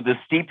point to the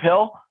steep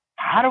hill.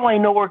 How do I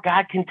know where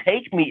God can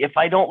take me if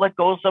I don't let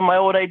go of some of my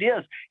old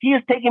ideas? He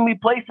is taking me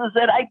places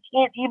that I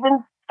can't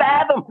even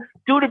fathom.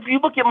 Dude, if you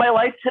look at my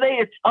life today,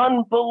 it's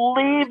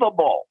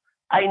unbelievable.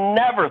 I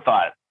never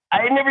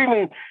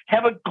even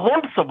have a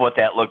glimpse of what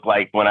that looked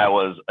like when I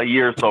was a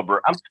year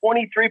sober. I'm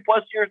 23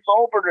 plus years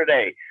sober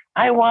today.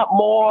 I want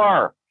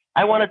more.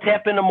 I want to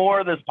tap into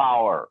more of this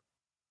power.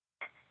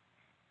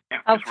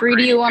 How free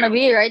do you want to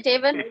be, right,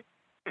 David?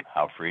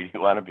 How free do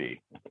you want to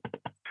be?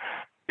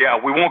 Yeah,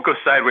 we won't go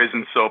sideways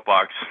in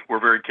soapbox. We're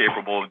very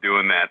capable of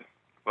doing that.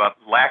 But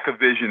lack of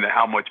vision to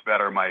how much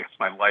better my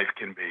life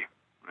can be.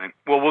 Right?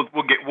 Well,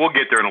 we'll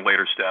get there in a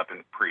later step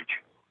and preach.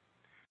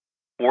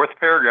 Fourth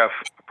paragraph,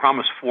 I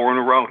promise 4 in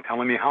a row,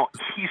 telling me how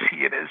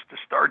easy it is to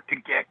start to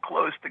get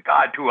close to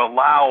God, to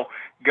allow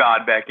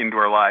God back into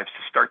our lives,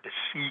 to start to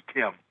seek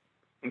him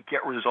and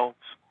get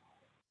results.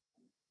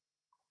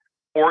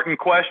 Important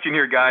question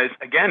here, guys.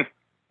 Again,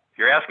 if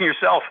you're asking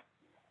yourself,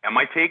 am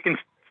I taking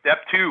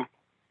step 2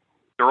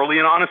 thoroughly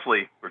and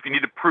honestly? Or if you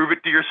need to prove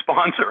it to your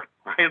sponsor,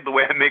 right? The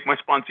way I make my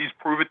sponsees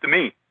prove it to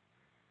me.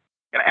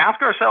 Got to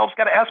ask ourselves,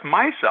 got to ask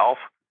myself,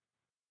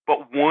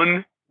 but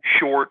one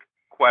short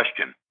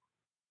question.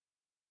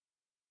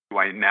 Do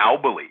I now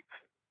believe?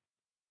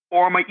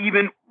 Or am I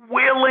even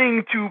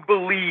willing to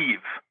believe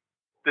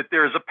that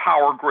there is a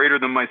power greater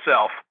than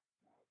myself?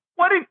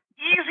 What an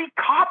easy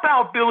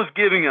cop-out Bill is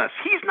giving us.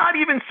 He's not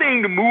even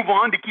saying to move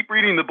on, to keep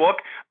reading the book.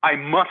 I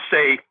must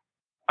say,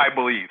 I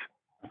believe.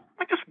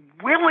 I'm just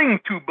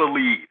willing to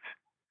believe.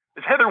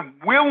 Is Heather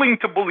willing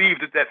to believe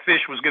that that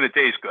fish was going to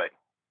taste good?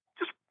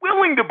 Just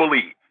willing to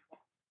believe.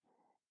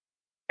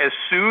 As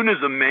soon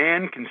as a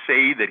man can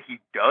say that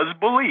he does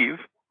believe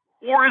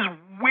or is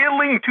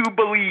willing to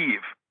believe,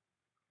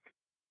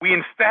 we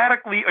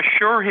emphatically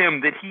assure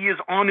him that he is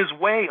on his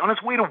way. On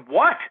his way to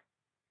what?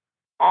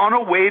 On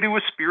a way to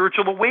a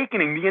spiritual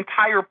awakening, the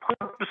entire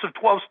purpose of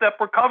 12-step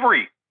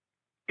recovery,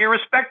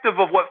 irrespective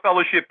of what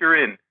fellowship you're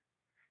in.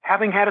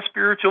 Having had a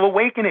spiritual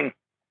awakening,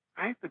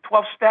 right? The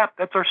 12th step,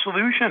 that's our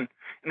solution.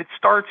 And it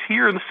starts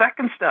here in the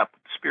second step,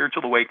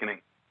 spiritual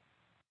awakening.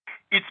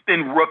 It's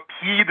been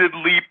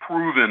repeatedly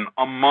proven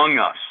among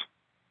us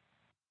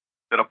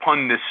that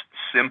upon this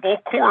simple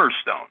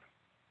cornerstone,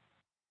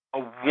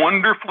 a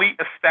wonderfully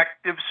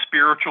effective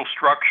spiritual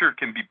structure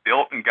can be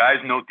built. And guys,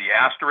 note the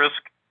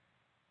asterisk,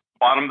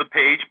 bottom of the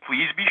page.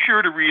 Please be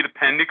sure to read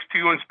Appendix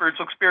 2 on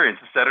spiritual experience.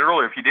 I said it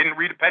earlier. If you didn't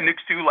read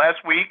Appendix 2 last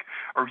week,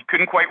 or you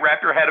couldn't quite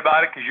wrap your head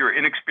about it because you're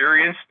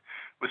inexperienced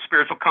with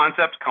spiritual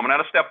concepts coming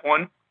out of step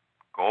 1,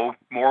 go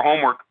more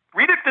homework.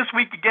 Read it this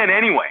week again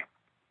anyway,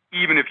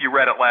 even if you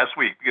read it last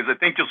week, because I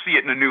think you'll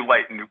see it in a new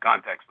light and new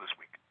context this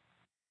week.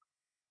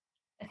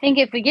 I think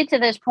if we get to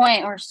this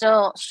point, we're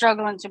still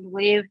struggling to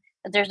believe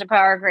that there's a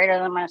power greater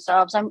than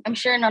ourselves. I'm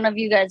sure none of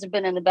you guys have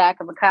been in the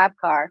back of a cop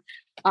car,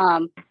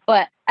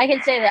 but I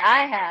can say that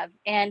I have.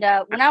 And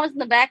when I was in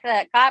the back of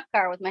that cop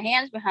car with my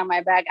hands behind my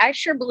back, I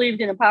sure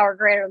believed in a power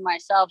greater than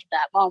myself at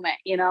that moment.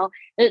 You know,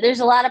 there's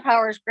a lot of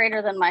powers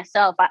greater than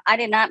myself. I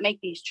did not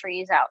make these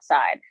trees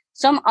outside.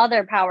 Some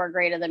other power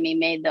greater than me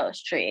made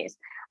those trees.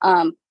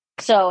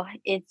 So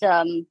it's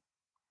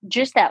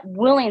just that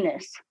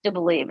willingness to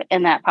believe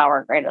in that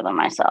power greater than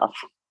myself.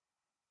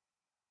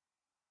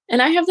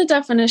 And I have the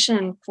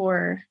definition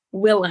for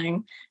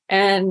willing,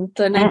 and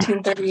the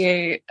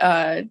 1938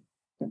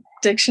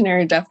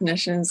 dictionary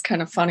definition is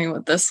kind of funny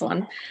with this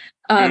one.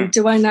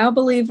 Do I now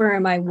believe, or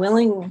am I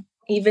willing,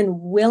 even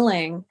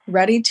willing,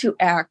 ready to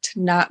act,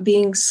 not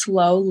being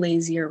slow,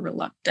 lazy, or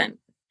reluctant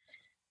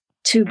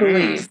to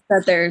believe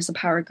that there is a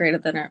power greater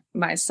than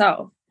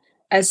myself?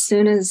 As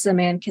soon as a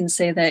man can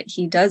say that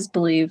he does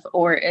believe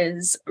or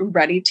is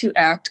ready to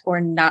act or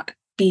not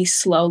be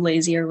slow,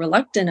 lazy, or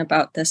reluctant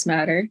about this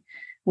matter,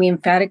 we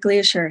emphatically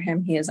assure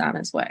him he is on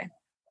his way.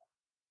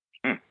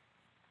 So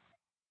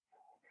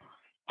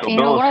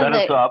Bill set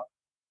us up.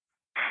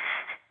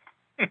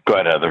 Go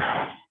ahead, Heather.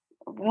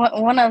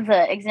 One of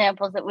the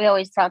examples that we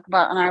always talk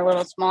about in our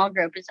little small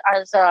group is,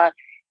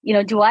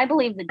 do I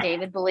believe that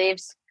David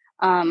believes?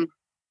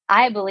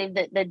 I believe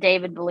that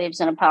David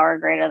believes in a power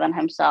greater than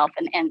himself,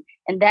 and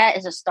that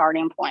is a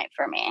starting point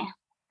for me.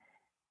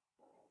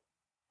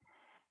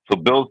 So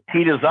Bill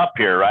teed us up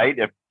here, right?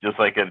 If just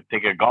like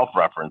take a golf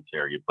reference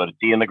here, you put a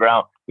tee in the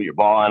ground, put your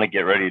ball on it, get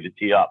ready to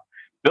tee up.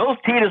 Bill's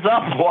teed us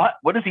up.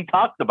 What has he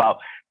talked about?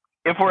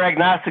 If we're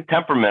agnostic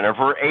temperament, or if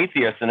we're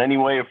atheists in any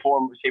way,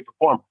 form, shape, or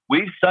form,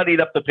 we've studied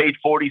up to page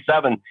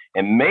 47,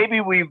 and maybe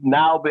we've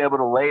now been able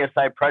to lay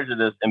aside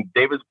prejudice. And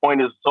David's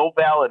point is so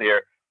valid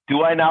here.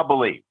 Do I now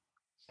believe?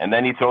 And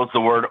then he throws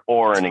the word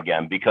 "or" in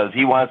again, because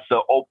he wants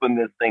to open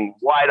this thing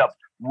wide up,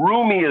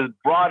 roomy, as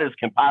broad as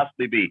can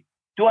possibly be.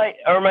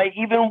 Or am I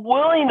even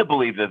willing to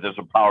believe that there's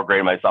a power greater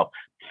than myself?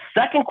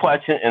 Second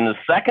question in the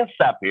second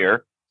step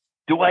here,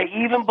 do I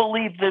even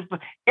believe that?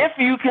 If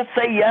you can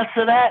say yes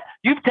to that,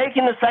 you've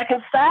taken the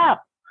second step.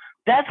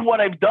 That's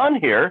what I've done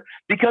here,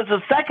 because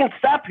the second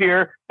step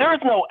here, there is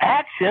no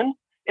action.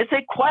 It's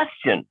a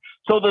question.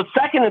 So the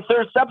second and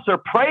third steps are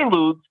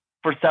preludes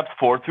for steps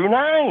 4 through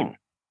 9.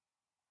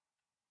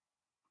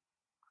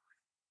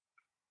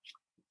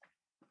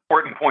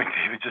 Important point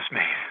David just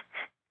made,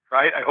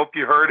 right? I hope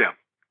you heard him.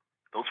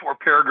 Those 4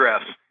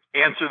 paragraphs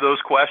answer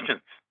those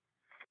questions.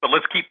 But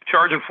let's keep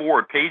charging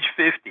forward. Page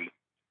 50.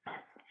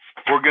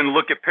 We're going to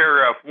look at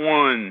paragraph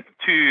 1,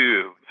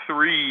 2,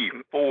 3,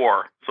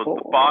 4. So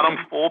the bottom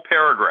full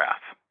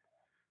paragraph.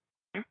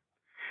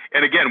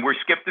 And again, we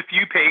skipped a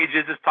few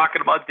pages. It's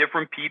talking about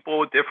different people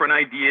with different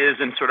ideas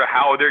and sort of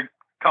how they're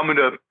coming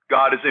to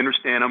God as they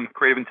understand Him,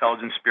 creative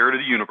intelligence, spirit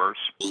of the universe.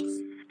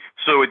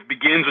 So it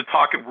begins with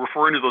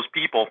referring to those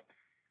people.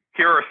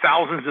 Here are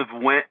thousands of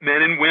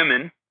men and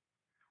women,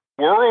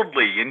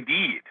 worldly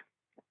indeed.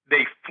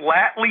 They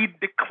flatly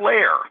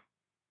declare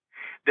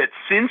that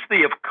since they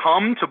have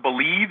come to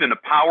believe in a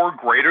power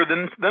greater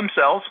than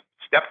themselves,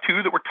 step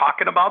 2 that we're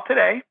talking about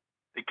today,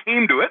 they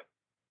came to it,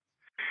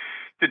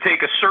 to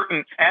take a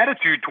certain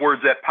attitude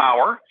towards that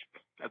power.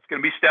 That's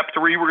going to be step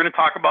 3 we're going to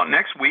talk about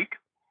next week.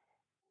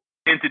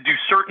 And to do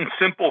certain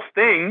simple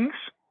things,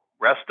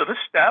 rest of the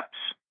steps,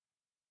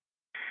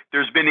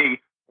 there's been a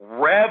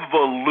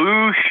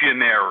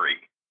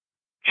revolutionary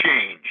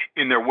change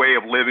in their way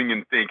of living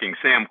and thinking.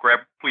 Sam,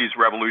 grab please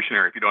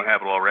revolutionary if you don't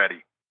have it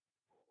already.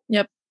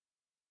 Yep.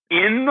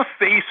 In the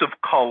face of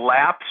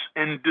collapse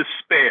and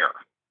despair,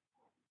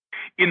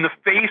 in the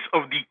face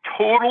of the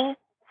total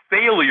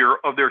failure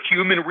of their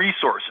human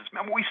resources.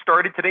 Remember we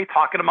started today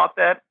talking about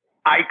that?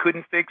 I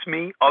couldn't fix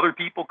me. Other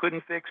people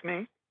couldn't fix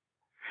me.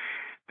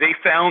 They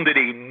found that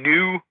a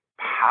new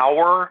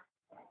power,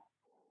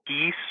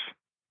 peace,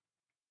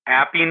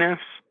 happiness,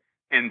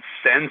 and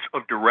sense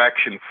of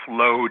direction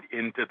flowed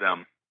into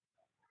them.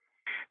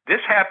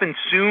 This happened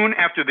soon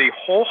after they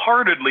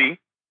wholeheartedly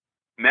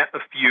met a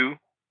few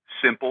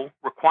simple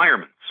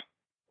requirements.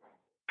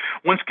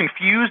 Once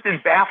confused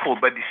and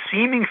baffled by the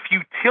seeming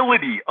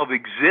futility of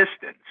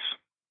existence,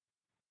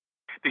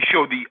 they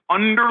showed the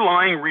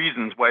underlying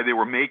reasons why they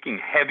were making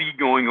heavy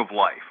going of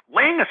life.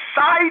 Laying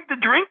aside the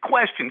drink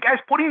question, guys,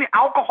 putting the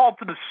alcohol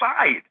to the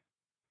side.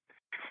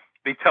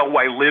 They tell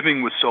why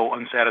living was so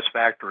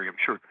unsatisfactory. I'm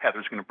sure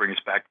Heather's going to bring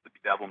us back to the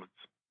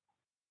bedevilments.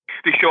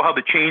 They show how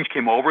the change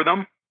came over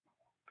them.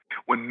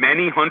 When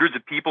many hundreds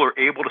of people are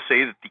able to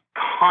say that the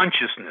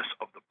consciousness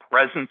of the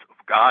presence of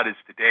God is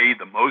today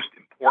the most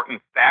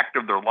important fact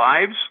of their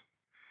lives,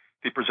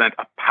 they present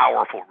a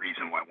powerful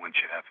reason why one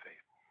should have faith.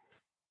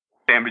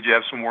 Sam, did you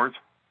have some words?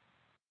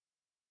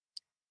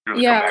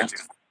 Yeah.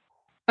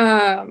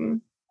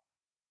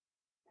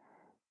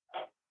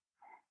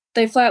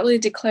 They flatly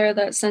declare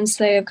that since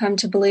they have come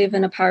to believe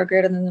in a power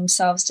greater than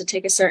themselves, to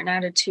take a certain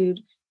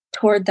attitude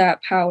toward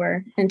that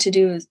power and to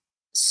do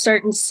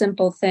certain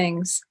simple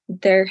things,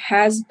 there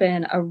has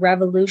been a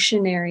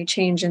revolutionary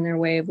change in their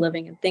way of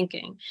living and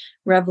thinking.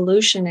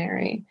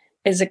 Revolutionary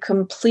is a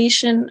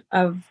completion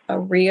of a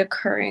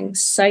reoccurring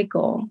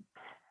cycle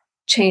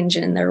change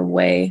in their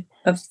way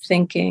of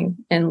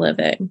thinking and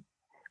living.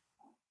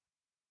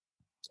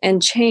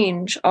 And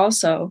change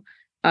also,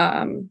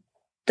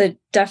 the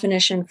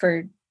definition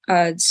for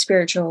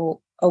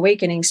spiritual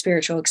awakening,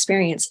 spiritual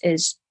experience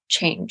is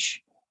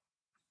change.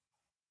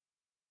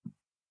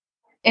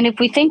 And if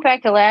we think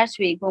back to last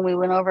week when we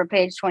went over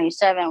page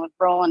 27 with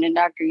Roland and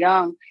Dr.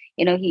 Young,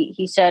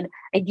 he said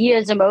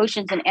ideas,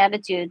 emotions, and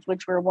attitudes,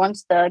 which were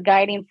once the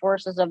guiding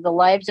forces of the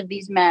lives of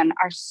these men,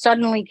 are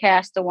suddenly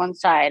cast to one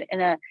side,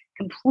 and a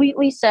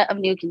completely set of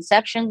new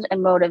conceptions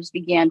and motives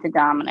began to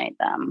dominate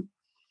them.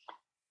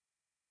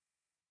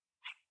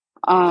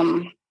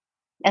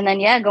 And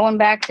then, going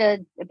back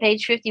to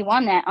page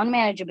 51, that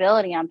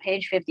unmanageability on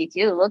page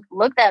 52,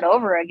 look that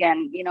over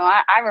again.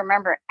 I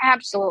remember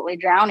absolutely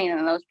drowning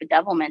in those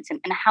bedevilments, and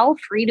how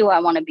free do I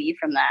want to be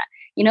from that?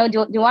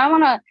 Do I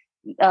want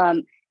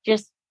to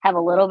just have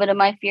a little bit of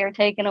my fear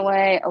taken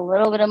away, a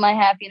little bit of my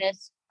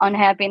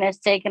unhappiness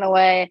taken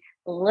away,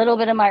 a little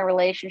bit of my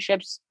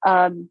relationships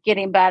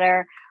getting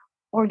better,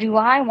 or do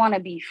I want to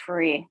be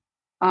free?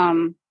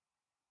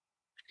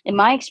 In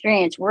my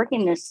experience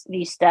working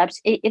these steps,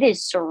 it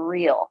is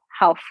surreal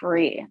how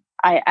free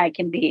I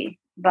can be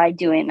by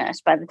doing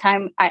this. By the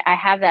time I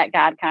have that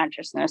God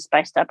consciousness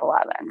by step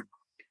 11.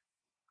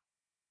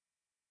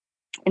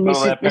 And this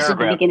is the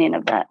beginning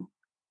of that.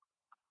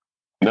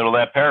 Middle of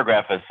that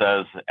paragraph, it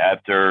says,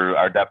 after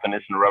our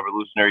definition of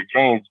revolutionary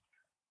change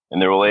in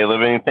their way of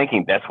living and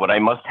thinking, that's what I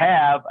must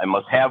have. I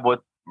must have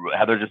what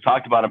Heather just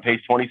talked about on page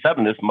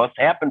 27. This must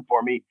happen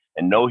for me,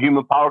 and no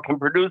human power can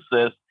produce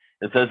this.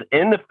 It says,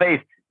 in the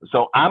face.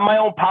 So on my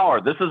own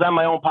power, this is on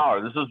my own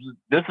power.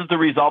 This is the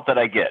result that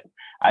I get.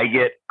 I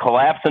get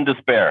collapse and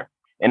despair.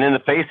 And in the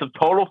face of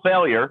total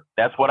failure,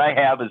 that's what I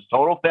have, is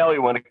total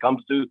failure when it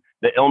comes to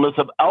the illness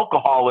of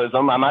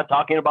alcoholism. I'm not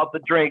talking about the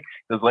drink,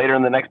 because later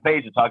in the next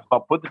page it talks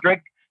about put the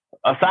drink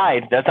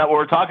aside. That's not what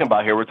we're talking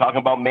about here. We're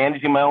talking about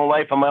managing my own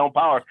life on my own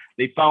power.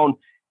 They found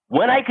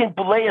when I can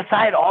lay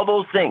aside all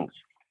those things,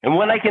 and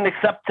when I can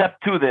accept step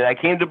 2, that I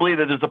came to believe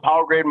that there's a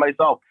power greater than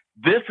myself,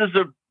 this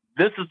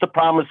is the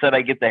promise that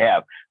I get to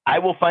have. I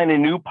will find a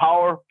new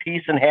power,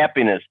 peace, and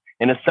happiness,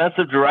 and a sense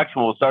of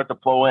direction will start to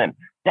flow in.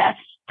 That's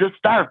the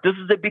start. This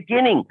is the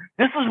beginning.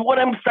 This is what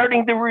I'm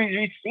starting to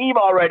receive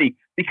already,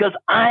 because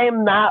I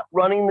am not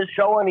running the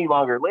show any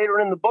longer. Later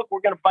in the book,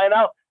 we're going to find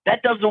out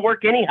that doesn't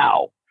work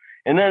anyhow.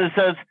 And then it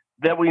says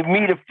that we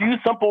meet a few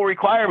simple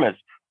requirements.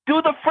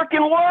 Do the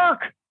freaking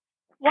work.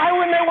 Why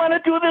wouldn't I want to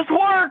do this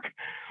work?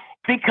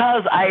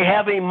 Because I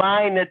have a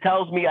mind that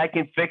tells me I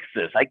can fix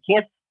this. I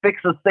can't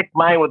fix a sick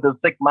mind with a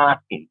sick mind.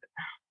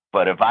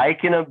 But if I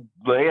can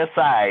lay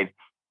aside,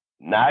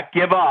 not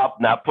give up,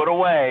 not put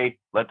away,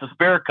 let the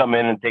Spirit come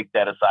in and take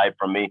that aside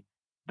from me,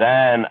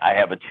 then I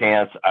have a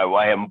chance.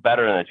 I am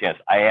better than a chance.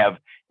 I have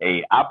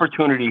a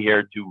opportunity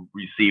here to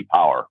receive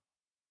power.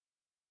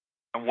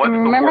 And what's the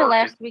work?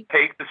 Last week,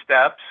 take the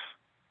steps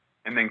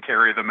and then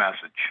carry the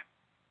message.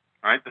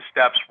 right? The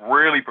steps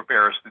really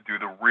prepare us to do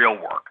the real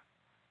work.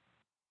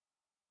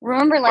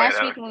 Remember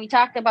last week when we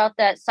talked about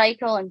that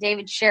cycle and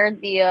David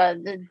shared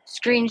the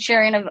screen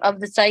sharing of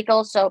the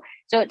cycle? So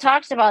it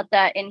talks about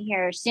that in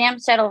here. Sam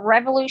said a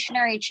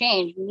revolutionary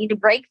change. We need to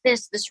break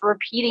this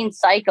repeating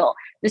cycle,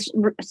 this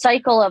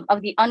cycle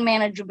of the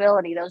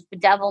unmanageability, those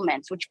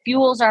bedevilments, which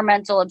fuels our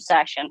mental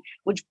obsession,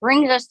 which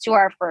brings us to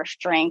our first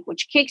drink,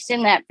 which kicks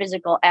in that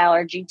physical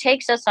allergy,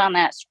 takes us on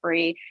that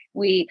spree.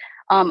 We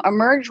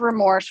emerge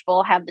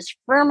remorseful, have this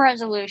firm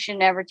resolution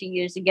never to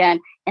use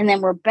again, and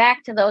then we're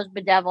back to those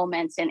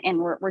bedevilments and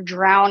we're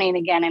drowning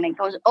again, and it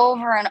goes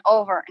over and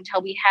over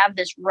until we have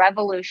this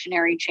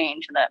revolutionary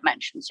change that it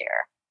mentions here.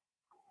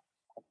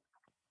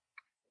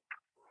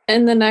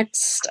 In the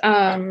next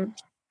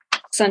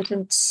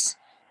sentence,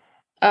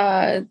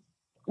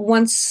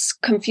 once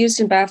confused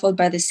and baffled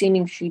by the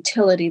seeming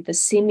futility, the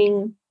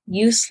seeming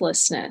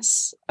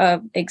uselessness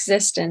of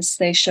existence,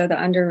 they show the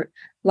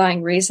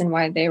underlying reason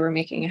why they were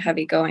making a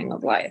heavy going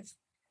of life.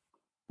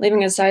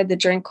 Leaving aside the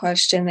drink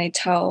question, they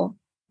tell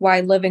why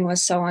living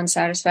was so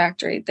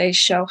unsatisfactory. They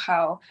show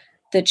how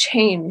the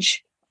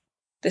change,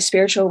 the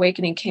spiritual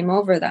awakening came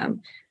over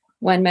them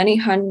when many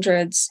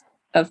hundreds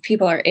of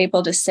people are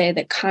able to say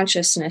that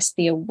consciousness,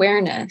 the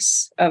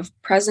awareness of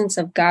presence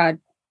of God,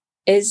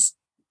 is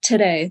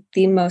today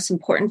the most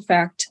important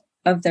fact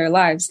of their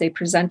lives. They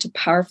present a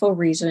powerful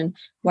reason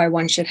why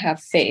one should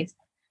have faith.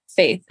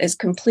 Faith is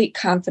complete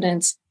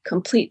confidence,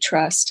 complete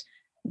trust,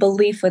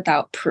 belief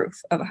without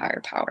proof of a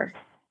higher power.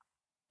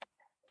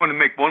 I want to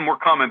make one more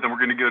comment, then we're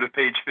going to go to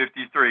page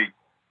 53.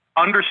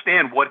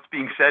 Understand what's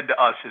being said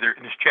to us in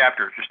this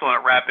chapter. Just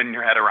don't wrap in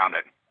your head around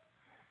it.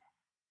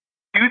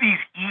 Do these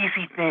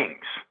easy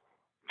things.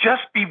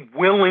 Just be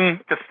willing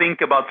to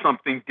think about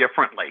something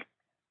differently,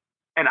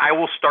 and I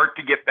will start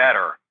to get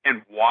better.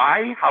 And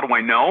why? How do I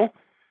know?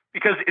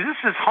 Because this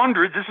is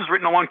hundreds. This is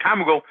written a long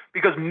time ago,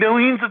 because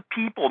millions of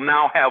people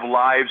now have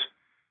lives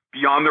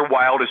beyond their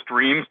wildest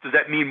dreams. Does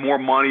that mean more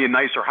money, a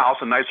nicer house,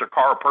 a nicer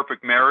car, a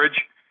perfect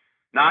marriage?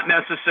 Not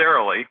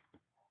necessarily,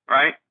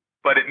 right?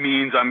 But it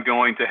means I'm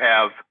going to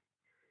have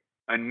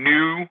a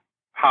new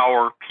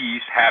power,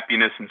 peace,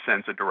 happiness, and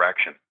sense of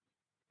direction.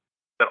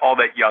 That all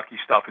that yucky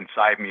stuff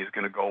inside me is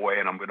going to go away,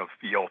 and I'm going to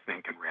feel,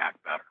 think, and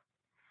react better.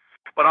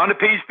 But on to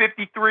page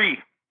 53,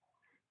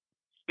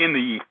 in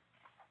the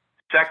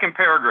second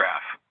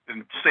paragraph,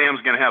 and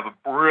Sam's going to have a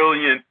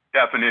brilliant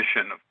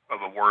definition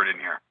of a word in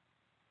here.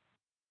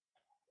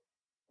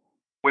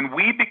 When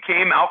we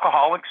became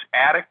alcoholics,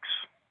 addicts,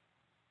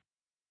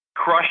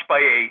 crushed by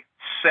a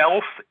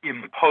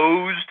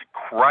self-imposed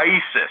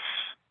crisis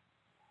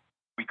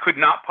we could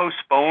not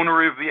postpone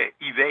or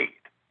evade,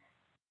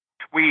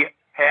 we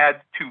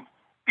had to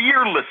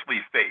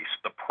fearlessly face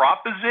the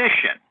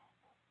proposition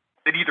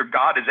that either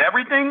God is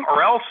everything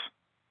or else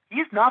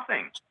he's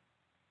nothing.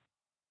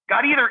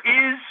 God either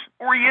is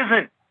or he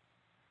isn't.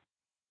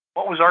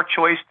 What was our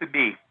choice to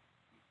be?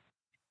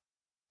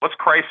 What's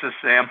crisis,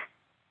 Sam?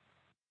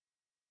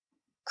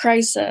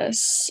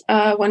 Crisis.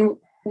 When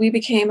we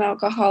became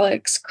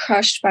alcoholics,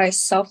 crushed by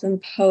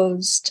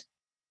self-imposed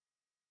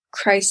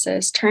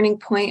crisis, turning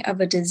point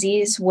of a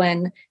disease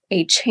when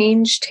a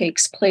change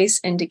takes place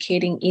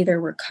indicating either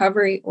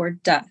recovery or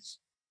death.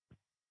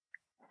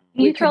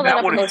 You throw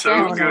that one up is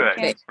so good,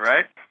 okay.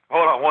 right?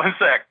 Hold on one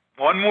sec.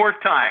 One more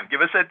time.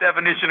 Give us that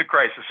definition of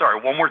crisis. Sorry,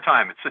 one more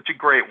time. It's such a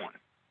great one.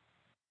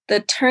 The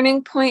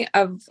turning point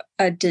of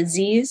a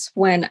disease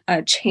when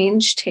a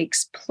change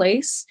takes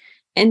place,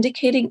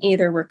 indicating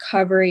either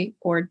recovery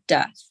or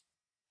death.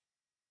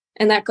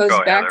 And that goes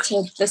back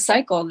to the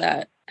cycle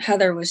that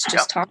Heather was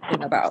just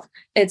talking about.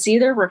 It's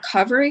either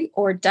recovery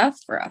or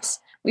death for us.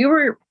 We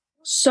were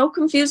so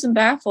confused and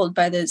baffled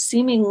by the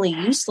seemingly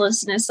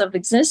uselessness of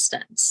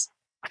existence.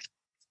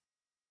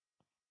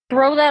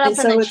 Throw that up and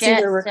in so the it's chat,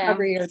 either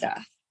recovery or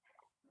death.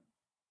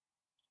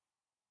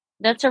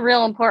 That's a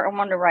real important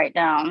one to write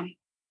down.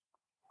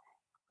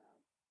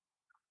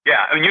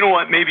 Yeah, and you know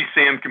what? Maybe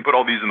Sam can put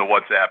all these in the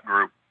WhatsApp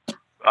group,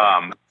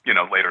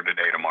 later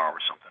today, tomorrow, or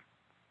something.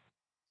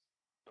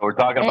 So we're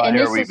talking about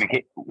here.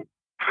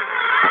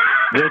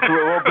 Just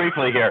real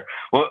briefly here.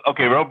 Well,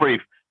 okay, real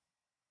brief.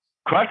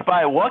 Crushed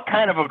by what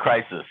kind of a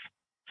crisis?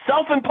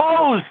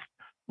 Self-imposed.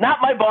 Not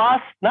my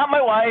boss, not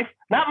my wife,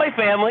 not my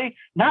family,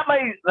 not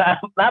my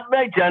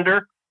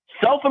gender.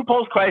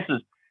 Self-imposed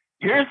crisis.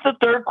 Here's the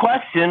third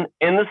question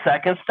in the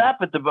second step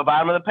at the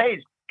bottom of the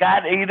page.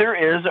 God either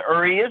is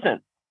or he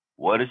isn't.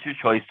 What is your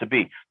choice to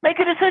be? Make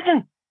a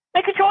decision.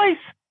 Make a choice.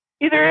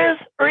 Either is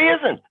or he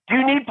isn't. Do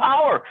you need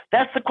power?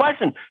 That's the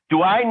question.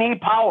 Do I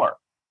need power?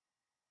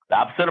 The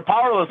opposite of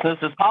powerlessness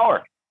is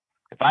power.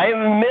 If I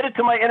am admitted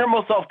to my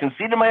innermost self,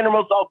 conceded my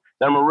innermost self,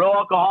 that I'm a real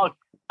alcoholic,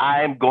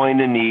 I'm going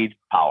to need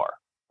power.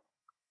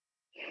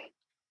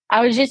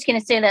 I was just going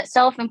to say that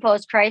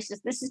self-imposed crisis,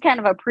 this is kind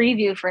of a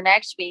preview for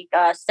next week,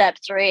 step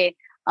 3,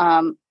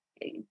 kind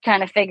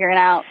of figuring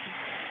out,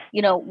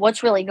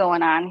 what's really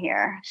going on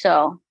here.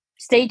 So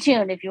stay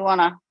tuned if you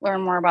want to learn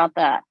more about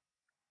that.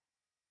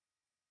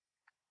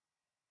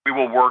 we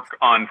will work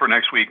on for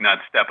next week not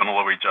stepping all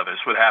over each other.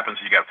 That's what happens.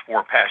 You got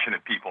 4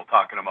 passionate people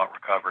talking about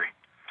recovery.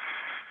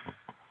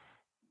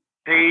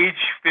 Page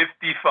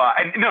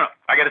 55. No,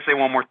 I got to say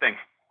one more thing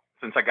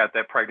since I got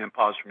that pregnant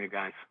pause from you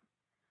guys.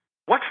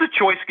 What's the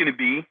choice going to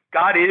be?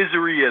 God is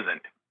or he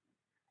isn't?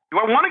 Do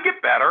I want to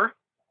get better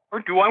or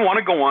do I want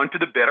to go on to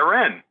the bitter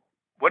end?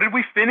 What did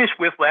we finish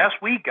with last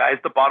week, guys?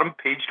 The bottom of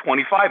page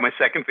 25, my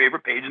second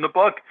favorite page in the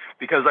book,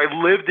 because I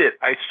lived it.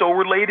 I so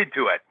related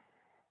to it.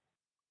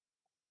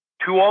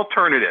 2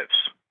 alternatives.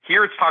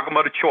 Here it's talking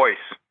about a choice.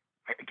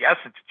 I guess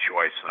it's a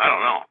choice. I don't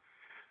know.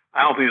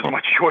 I don't think there's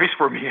much choice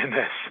for me in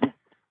this.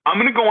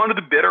 I'm going to go on to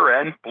the bitter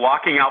end,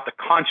 blocking out the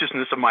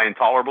consciousness of my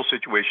intolerable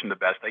situation the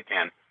best I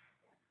can.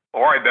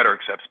 Or I better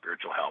accept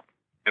spiritual help.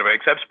 And if I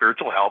accept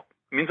spiritual help,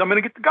 it means I'm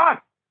going to get to God.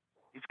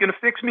 He's going to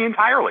fix me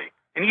entirely.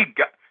 And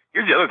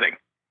here's the other thing.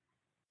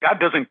 God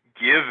doesn't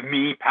give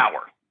me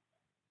power.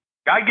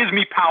 God gives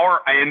me power,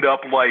 I end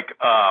up like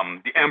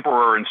the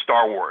Emperor in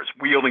Star Wars,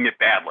 wielding it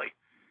badly.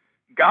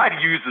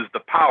 God uses the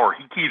power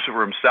he keeps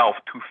for himself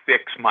to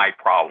fix my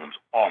problems,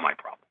 all my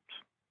problems.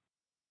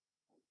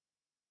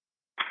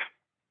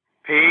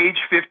 Page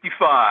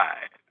 55.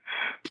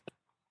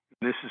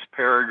 This is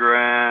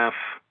paragraph,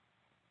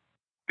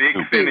 big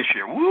finish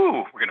here.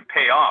 Woo, we're going to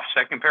pay off.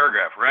 Second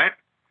paragraph, right?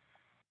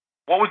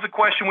 What was the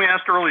question we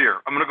asked earlier?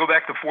 I'm going to go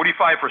back to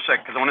 45 for a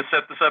second because I want to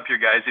set this up here,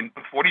 guys. In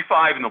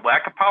 45, in the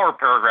lack of power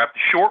paragraph, the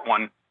short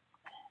one,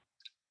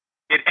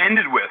 it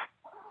ended with,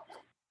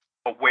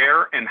 but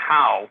where and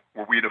how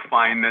were we to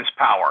find this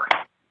power?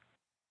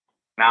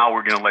 Now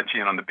we're going to let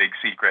you in on the big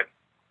secret.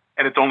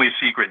 And it's only a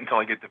secret until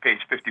I get to page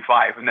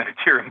 55, and then it's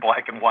here in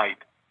black and white.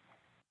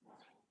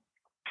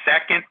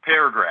 Second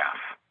paragraph.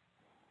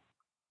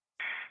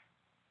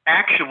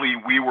 Actually,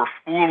 we were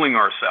fooling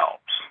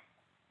ourselves.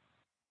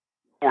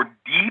 For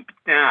deep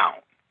down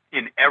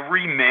in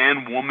every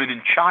man, woman,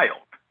 and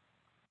child,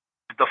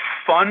 the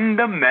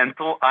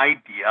fundamental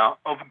idea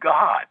of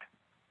God.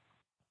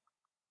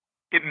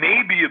 It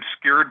may be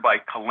obscured by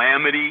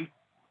calamity,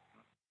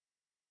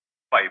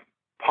 by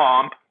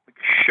pomp, like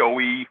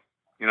showy,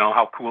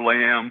 how cool I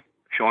am,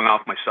 showing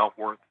off my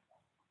self-worth,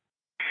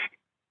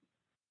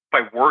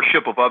 by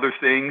worship of other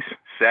things,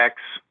 sex,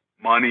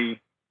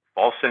 money,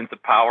 false sense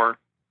of power.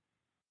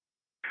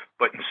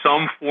 But in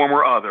some form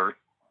or other,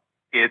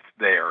 it's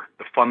there.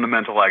 The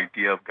fundamental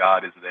idea of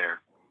God is there.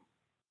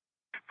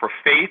 For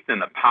faith in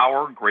the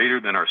power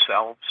greater than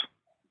ourselves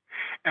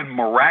and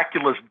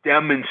miraculous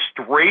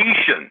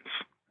demonstrations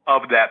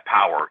of that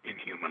power in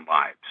human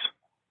lives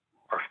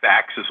are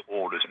facts as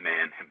old as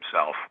man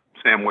himself.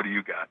 Sam, what do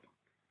you got?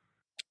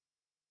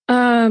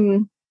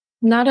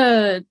 Not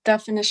a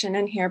definition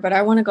in here, but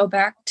I want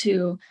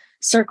to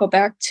circle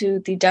back to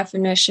the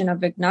definition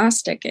of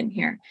agnostic in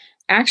here.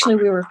 Actually,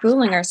 we were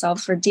fooling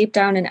ourselves, for deep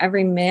down in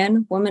every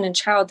man, woman, and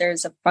child, there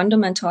is a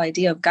fundamental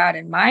idea of God.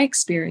 In my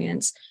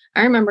experience,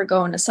 I remember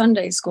going to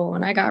Sunday school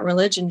and I got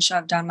religion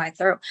shoved down my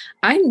throat.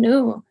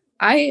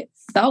 I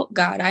felt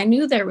God. I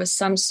knew there was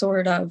some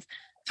sort of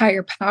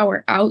higher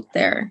power out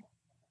there.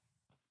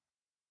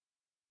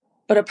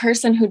 But a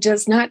person who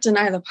does not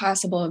deny the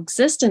possible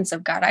existence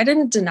of God, I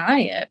didn't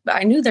deny it, but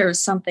I knew there was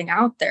something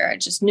out there. I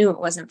just knew it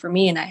wasn't for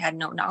me, and I had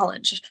no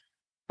knowledge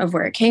of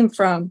where it came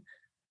from.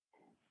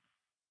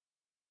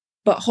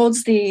 But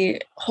holds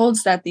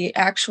that the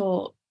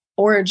actual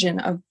origin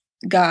of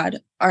God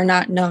are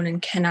not known and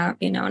cannot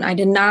be known. I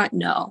did not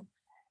know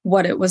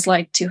what it was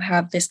like to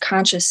have this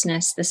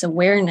consciousness, this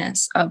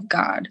awareness of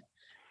God.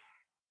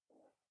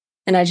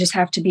 And I just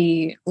have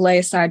to lay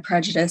aside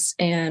prejudice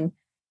and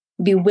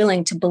be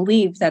willing to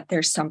believe that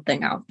there's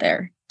something out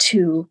there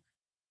to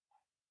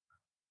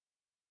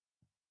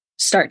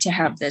start to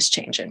have this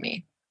change in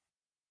me.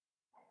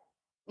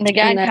 The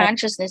God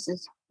consciousness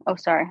is,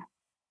 sorry.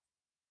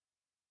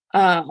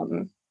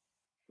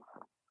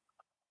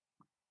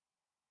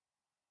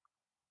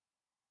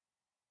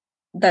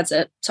 That's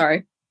it.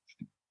 Sorry.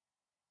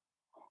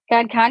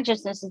 God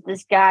consciousness is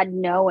this God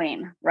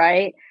knowing,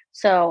 right?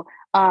 So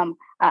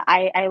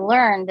I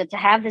learned that to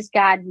have this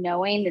God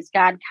knowing, this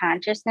God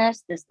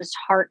consciousness, this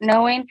heart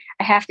knowing,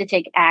 I have to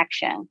take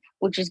action,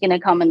 which is going to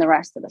come in the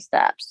rest of the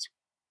steps.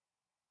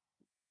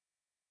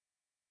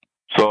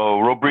 So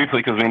real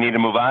briefly, because we need to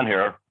move on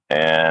here,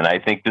 and I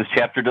think this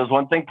chapter does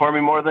one thing for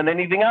me more than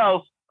anything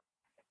else.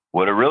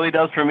 What it really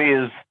does for me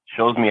is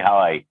shows me how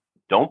I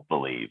don't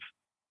believe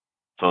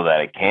so that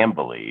I can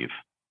believe.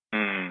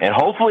 And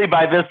hopefully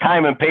by this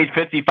time in page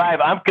 55,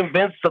 I'm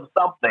convinced of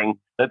something,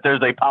 that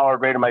there's a power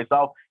greater than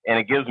myself, and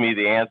it gives me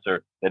the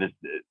answer that is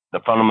the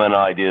fundamental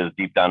idea is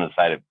deep down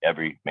inside of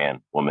every man,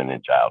 woman,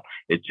 and child.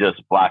 It's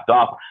just blocked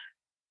off.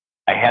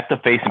 I have to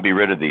face and be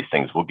rid of these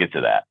things. We'll get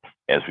to that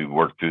as we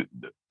work through,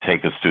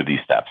 take us through these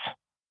steps.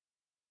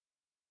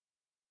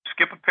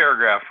 Skip a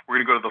paragraph. We're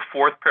going to go to the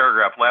fourth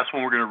paragraph. Last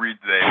one we're going to read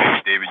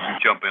today. David, you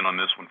jump in on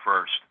this one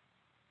first.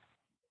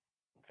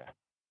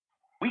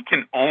 We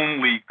can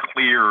only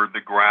clear the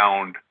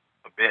ground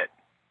a bit.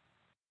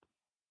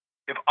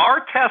 If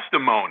our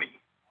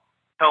testimony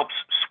helps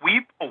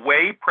sweep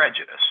away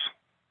prejudice,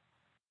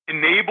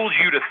 enables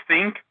you to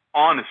think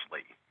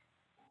honestly,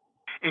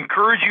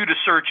 encourage you to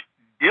search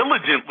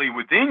diligently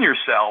within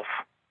yourself,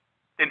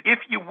 then if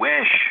you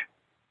wish,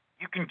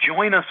 you can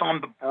join us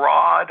on the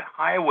broad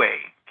highway,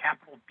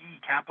 capital B,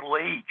 capital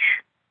H.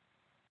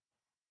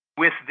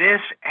 With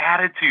this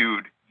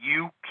attitude,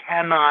 you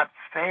cannot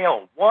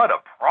fail. What a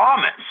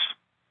promise.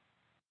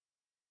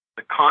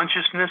 The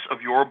consciousness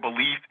of your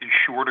belief is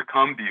sure to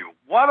come to you.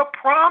 What a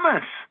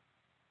promise.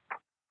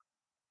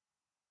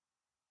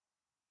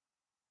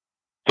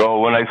 So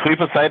when I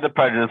sweep aside the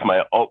prejudice,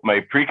 my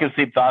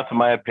preconceived thoughts and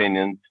my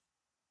opinions,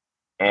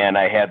 and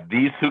I have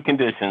these two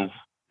conditions,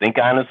 think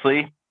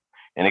honestly,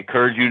 and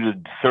encourage you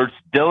to search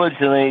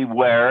diligently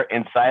where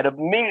inside of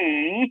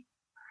me,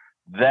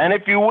 then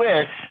if you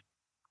wish,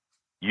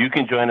 you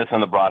can join us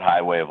on the broad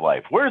highway of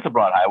life. Where's the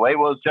broad highway?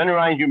 Well, it's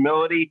genuine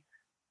humility,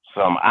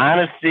 some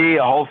honesty,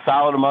 a whole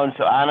solid amount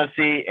of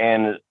honesty,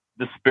 and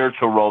the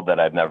spiritual road that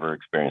I've never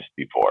experienced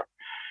before.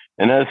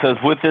 And then it says,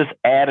 with this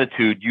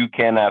attitude, you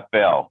cannot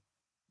fail.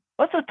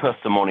 Let the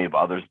testimony of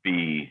others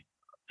be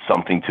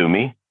something to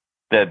me,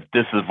 that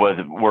this is what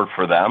worked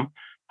for them.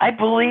 I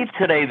believe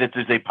today that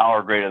there's a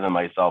power greater than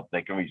myself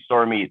that can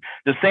restore me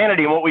to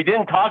sanity. And what we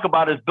didn't talk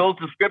about is Bill's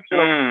description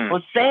of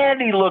what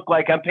sanity looked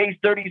like on page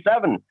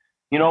 37.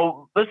 You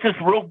know, let's just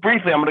real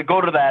briefly, I'm going to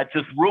go to that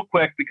just real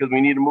quick because we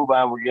need to move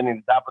on. We're getting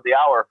to the top of the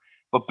hour.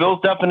 But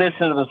Bill's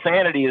definition of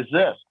insanity is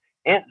this.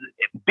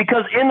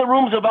 Because in the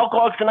rooms of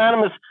Alcoholics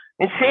Anonymous,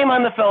 and shame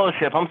on the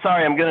fellowship, I'm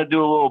sorry, I'm going to do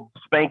a little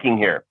spanking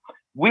here.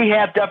 We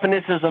have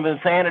definitions of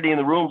insanity in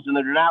the rooms, and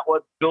they're not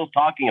what Bill's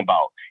talking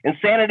about.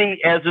 Insanity,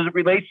 as it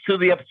relates to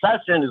the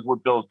obsession, is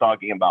what Bill's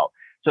talking about.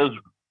 So,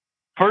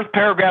 first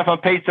paragraph on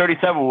page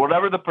 37,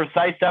 whatever the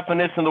precise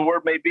definition of the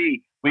word may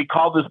be, we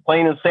call this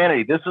plain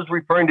insanity. This is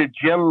referring to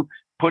Jim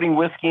putting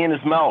whiskey in his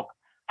milk.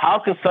 How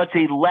can such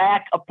a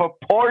lack of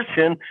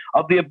proportion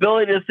of the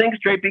ability to think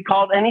straight be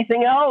called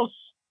anything else?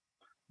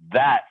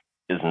 That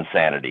is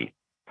insanity.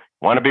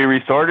 Want to be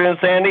restored to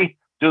insanity?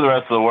 Do the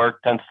rest of the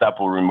work. 10th step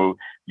will remove.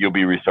 You'll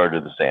be restored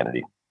to the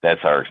sanity.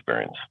 That's our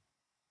experience.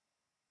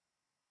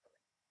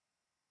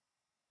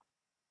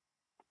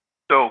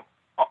 So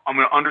I'm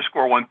going to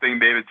underscore one thing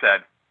David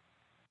said.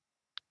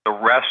 The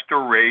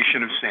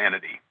restoration of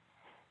sanity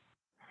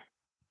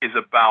is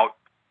about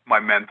my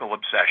mental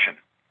obsession.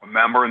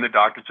 Remember in the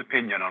doctor's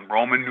opinion on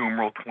Roman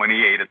numeral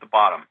 28 at the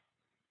bottom,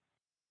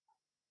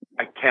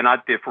 I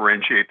cannot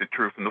differentiate the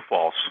true from the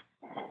false.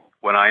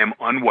 When I am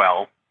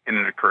unwell and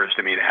it occurs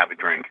to me to have a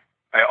drink,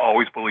 I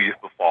always believe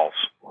the false.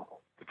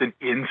 It's an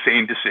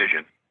insane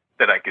decision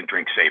that I can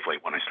drink safely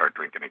when I start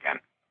drinking again.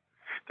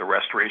 The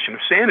restoration of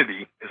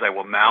sanity is I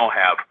will now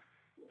have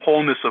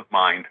wholeness of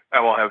mind. I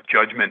will have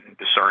judgment and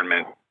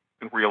discernment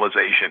and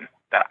realization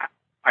that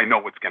I know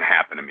what's going to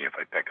happen to me if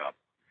I pick up.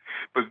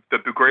 But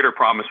the greater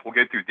promise we'll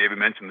get to, David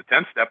mentioned the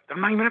 10th step,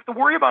 I'm not even have to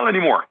worry about it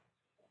anymore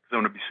because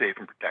I'm going to be safe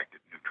and protected,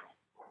 neutral.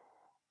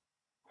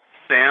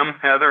 Sam,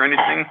 Heather,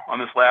 anything on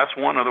this last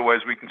one? Otherwise,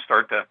 we can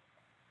start to...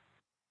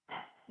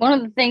 One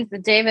of the things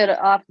that David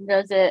often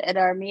does at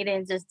our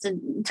meetings is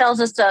tells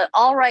us to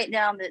all write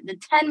down the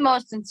 10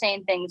 most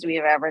insane things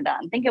we've ever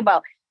done. Think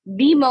about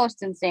the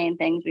most insane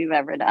things we've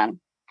ever done.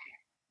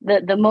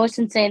 The most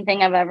insane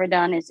thing I've ever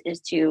done is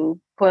to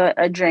put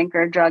a drink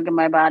or a drug in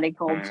my body,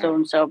 cold,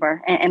 stone,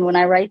 sober. And when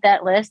I write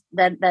that list,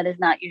 that is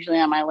not usually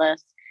on my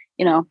list,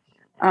 you know.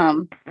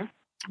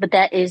 But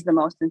that is the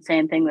most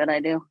insane thing that I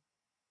do.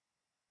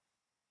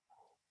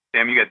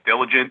 Sam, you got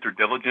diligent or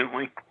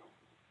diligently?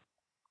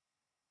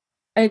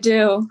 I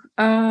do.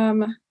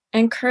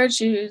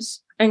 Encourages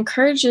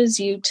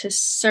you to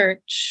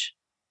search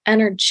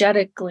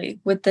energetically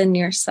within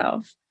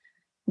yourself.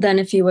 Then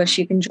if you wish,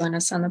 you can join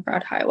us on the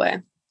broad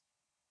highway.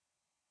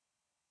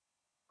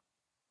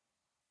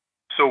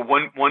 So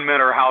one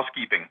matter of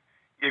housekeeping.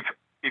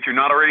 If you're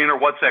not already in our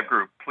WhatsApp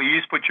group,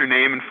 please put your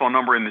name and phone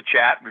number in the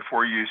chat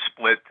before you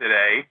split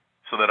today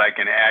so that I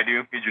can add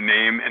you, get your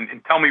name,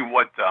 and tell me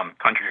what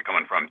country you're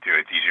coming from, too.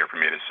 It's easier for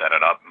me to set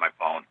it up on my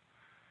phone.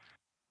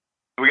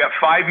 We got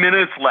 5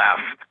 minutes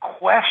left.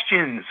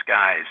 Questions,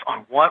 guys,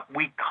 on what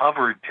we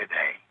covered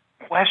today.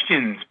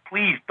 Questions,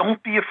 please.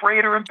 Don't be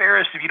afraid or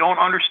embarrassed if you don't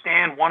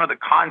understand one of the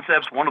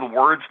concepts, one of the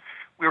words.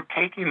 We're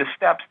taking the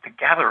steps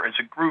together as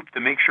a group to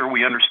make sure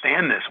we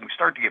understand this and we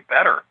start to get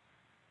better.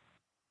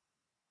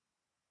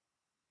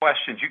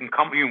 Questions, you can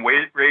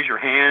raise your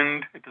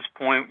hand at this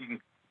point. You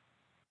can.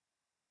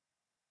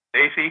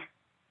 Stacy,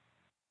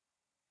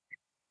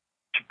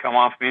 should come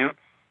off mute.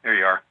 There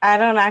you are. I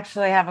don't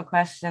actually have a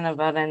question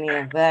about any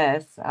of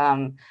this,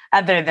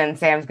 other than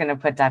Sam's going to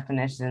put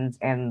definitions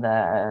in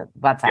the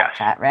WhatsApp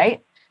chat,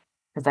 right?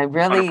 Because I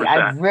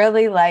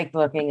really like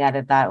looking at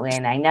it that way,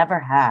 and I never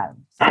have.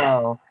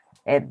 So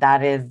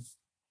that is,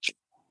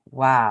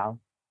 wow.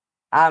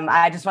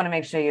 I just want to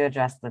make sure you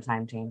address the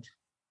time change.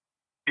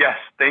 Yes,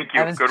 thank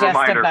you. I was good just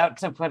reminder. About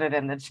to put it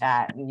in the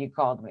chat, and you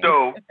called me.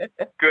 So,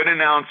 good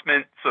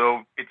announcement.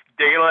 So it's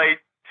daylight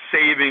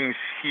savings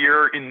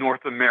here in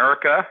North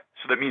America.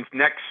 So that means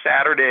next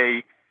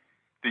Saturday,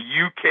 the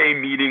UK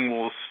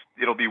meeting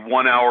it'll be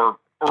 1 hour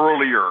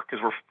earlier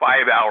because we're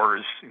 5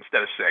 hours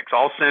instead of 6.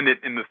 I'll send it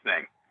in the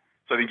thing.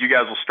 So I think you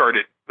guys will start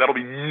it. That'll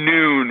be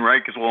noon,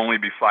 right? Because we'll only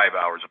be 5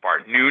 hours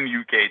apart. Noon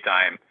UK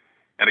time.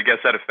 And I guess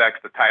that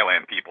affects the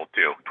Thailand people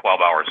too.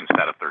 12 hours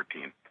instead of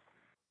 13.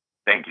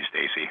 Thank you,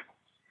 Stacy.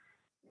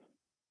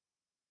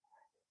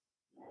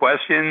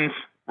 Questions,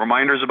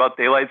 reminders about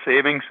daylight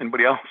savings?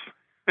 Anybody else?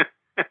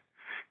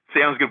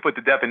 Sam's going to put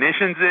the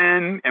definitions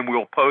in, and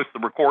we'll post the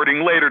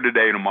recording later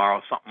today,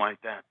 tomorrow, something like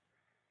that.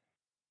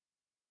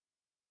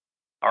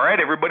 All right,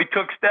 everybody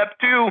took step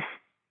 2.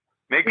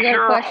 Make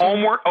sure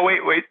homework. Oh,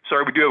 wait.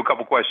 Sorry, we do have a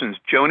couple questions.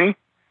 Joni?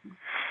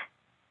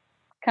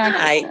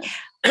 Hi.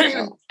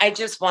 I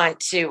just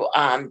want to,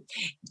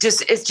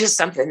 it's just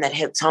something that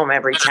hits home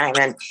every time.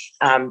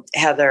 And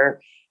Heather,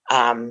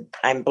 I'm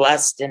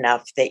blessed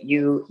enough that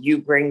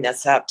you bring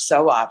this up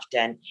so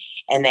often,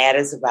 and that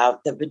is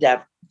about the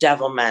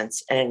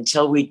bedevilments. And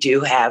until we do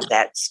have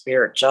that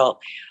spiritual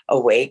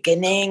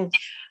awakening,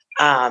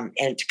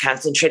 and to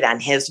concentrate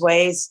on his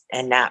ways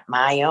and not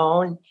my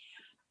own,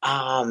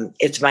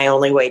 it's my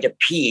only way to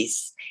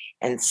peace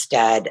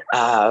instead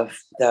of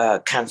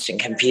the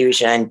constant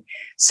confusion,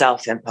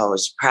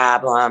 self-imposed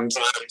problems,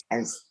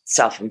 and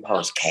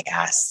self-imposed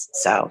chaos.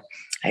 So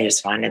I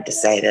just wanted to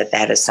say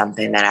that is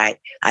something that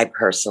I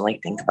personally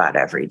think about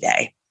every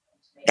day.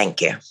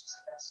 Thank you.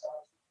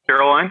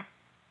 Caroline?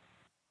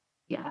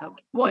 Yeah.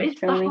 What is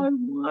the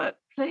homework,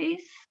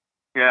 please?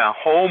 Yeah,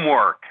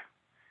 homework.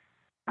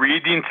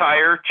 Read the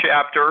entire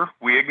chapter,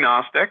 We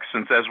Agnostics,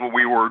 since that's what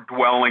we were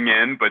dwelling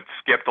in, but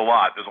skipped a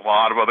lot. There's a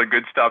lot of other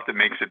good stuff that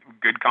makes it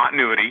good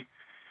continuity.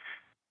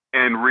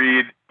 And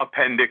read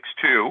Appendix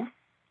 2.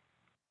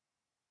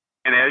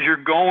 And as you're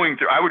going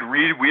through, I would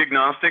read We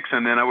Agnostics,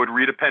 and then I would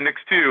read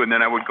Appendix 2, and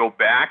then I would go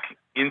back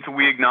into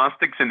We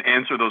Agnostics and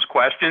answer those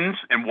questions.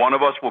 And one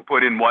of us will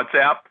put in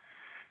WhatsApp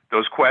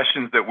those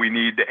questions that we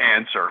need to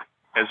answer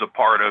as a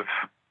part of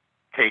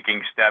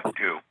taking step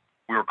 2.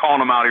 We were calling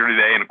them out here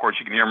today, and of course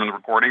you can hear them in the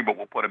recording, but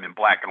we'll put them in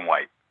black and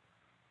white.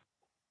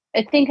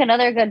 I think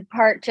another good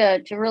part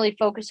to really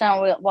focus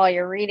on while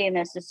you're reading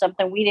this is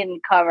something we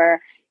didn't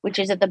cover, which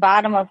is at the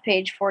bottom of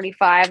page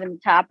 45 and the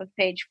top of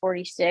page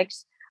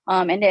 46.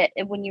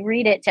 When you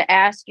read it, to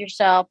ask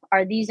yourself,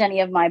 are these any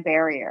of my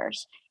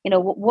barriers?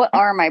 What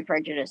are my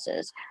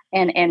prejudices?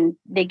 And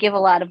they give a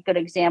lot of good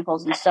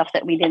examples and stuff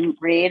that we didn't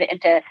read.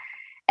 And to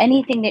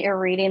anything that you're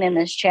reading in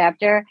this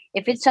chapter,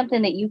 if it's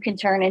something that you can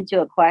turn into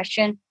a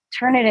question,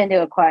 turn it into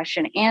a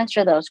question.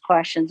 Answer those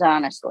questions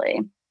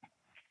honestly.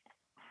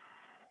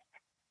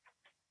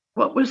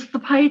 What was the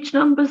page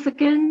numbers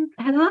again,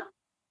 Heather?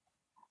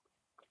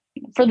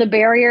 For the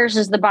barriers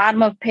is the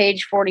bottom of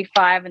page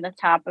 45 and the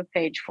top of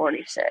page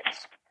 46.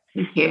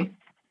 Thank you.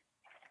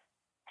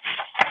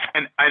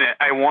 And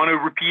I want to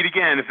repeat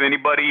again, if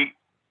anybody,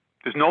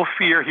 there's no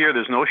fear here,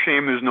 there's no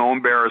shame, there's no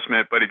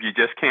embarrassment, but if you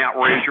just can't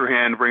raise your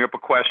hand, bring up a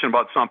question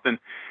about something,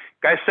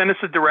 guys, send us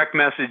a direct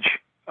message.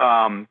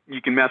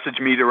 You can message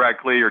me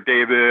directly or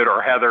David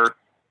or Heather,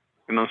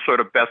 sort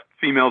of best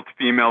females to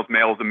females,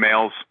 males to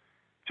males,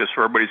 just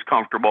so everybody's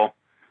comfortable.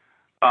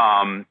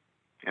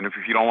 And if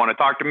you don't want to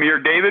talk to me or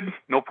David,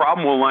 no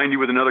problem. We'll line you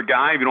with another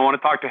guy. If you don't want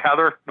to talk to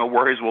Heather, no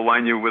worries. We'll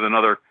line you with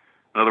another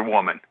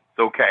woman. It's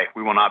okay.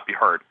 We will not be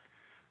hurt.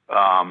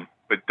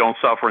 But don't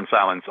suffer in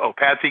silence. Oh,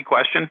 Patsy,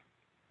 question?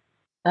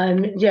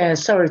 Yeah,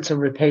 sorry to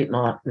repeat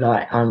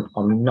I'm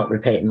not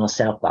repeating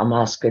myself, but I'm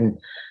asking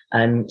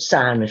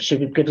Sam if she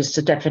would give us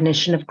the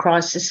definition of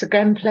crisis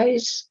again,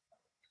 please.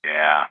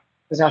 Yeah.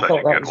 Because I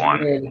thought that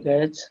was really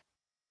good.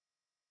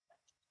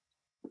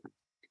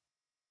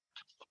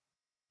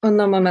 Un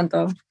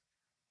momento.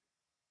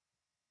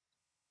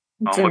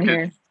 It's in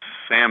here.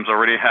 Sam's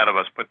already ahead of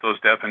us. Put those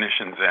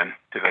definitions in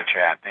to the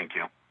chat. Thank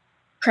you.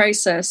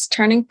 Crisis,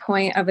 turning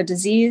point of a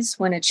disease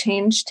when a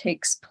change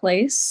takes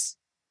place,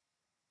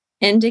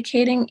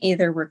 indicating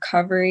either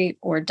recovery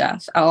or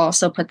death. I'll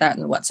also put that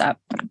in the WhatsApp.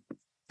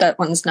 That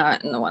one's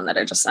not in the one that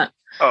I just sent.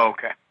 Oh,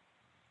 okay.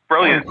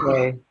 Brilliant.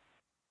 Okay.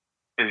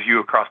 As you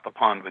across the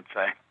pond would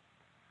say.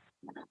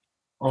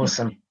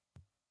 Awesome.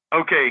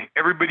 Okay,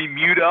 everybody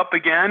mute up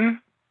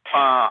again.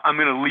 I'm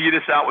going to lead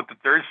us out with the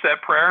third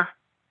step prayer.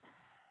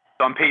 It's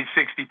on page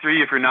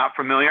 63 if you're not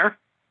familiar.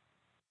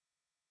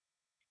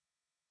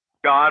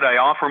 God, I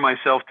offer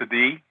myself to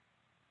thee,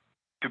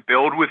 to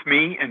build with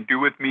me and do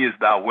with me as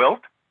thou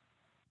wilt.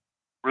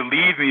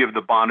 Relieve me of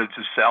the bondage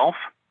of self,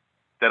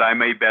 that I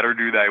may better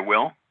do thy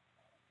will.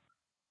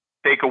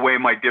 Take away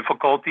my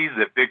difficulties,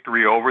 that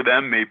victory over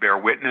them may bear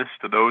witness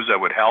to those I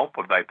would help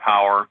of thy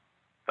power,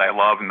 thy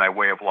love, and thy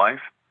way of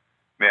life.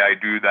 May I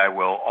do thy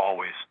will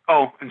always.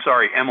 Oh, and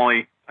sorry,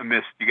 Emily, I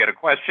missed. You got a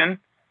question?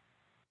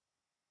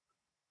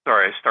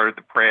 Sorry, I started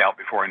to pray out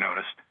before I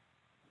noticed.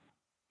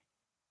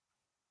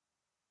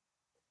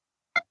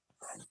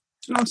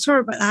 Oh, sorry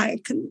about that. I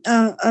couldn't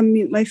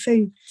unmute my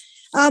phone.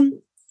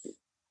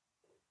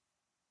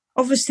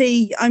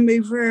 Obviously, I'm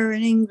over here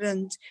in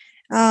England.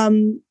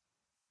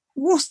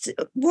 What's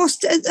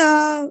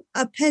the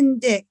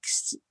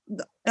appendix?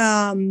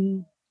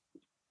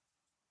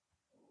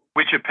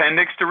 Which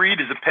appendix to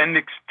read? Is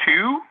Appendix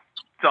 2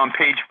 It's on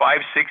page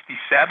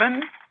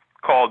 567,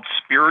 called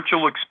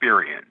Spiritual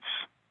Experience.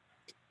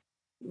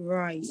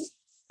 Right.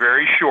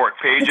 Very short,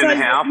 page and a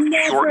half,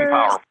 short and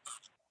powerful.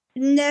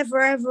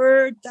 Never ever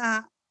heard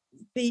that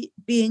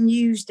being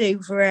used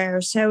over there.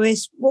 So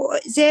it's,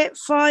 what is it,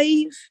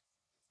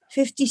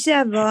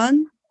 557?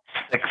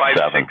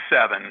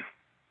 567.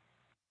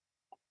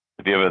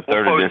 If you have a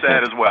third edition,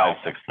 that as well.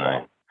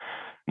 569.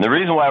 And the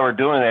reason why we're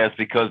doing that is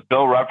because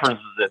Bill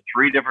references it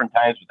 3 different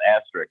times with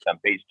asterisks on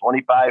page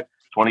 25,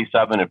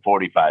 27, and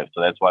 45.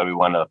 So that's why we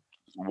want to,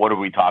 what are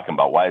we talking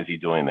about? Why is he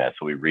doing that?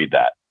 So we read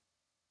that.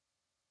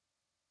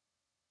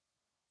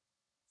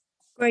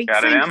 Great.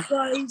 Got it, Thanks,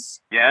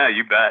 guys. Yeah,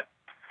 you bet.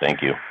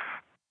 Thank you.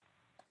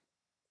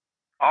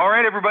 All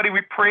right, everybody,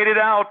 we prayed it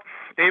out.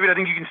 David, I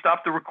think you can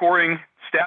stop the recording. Steph,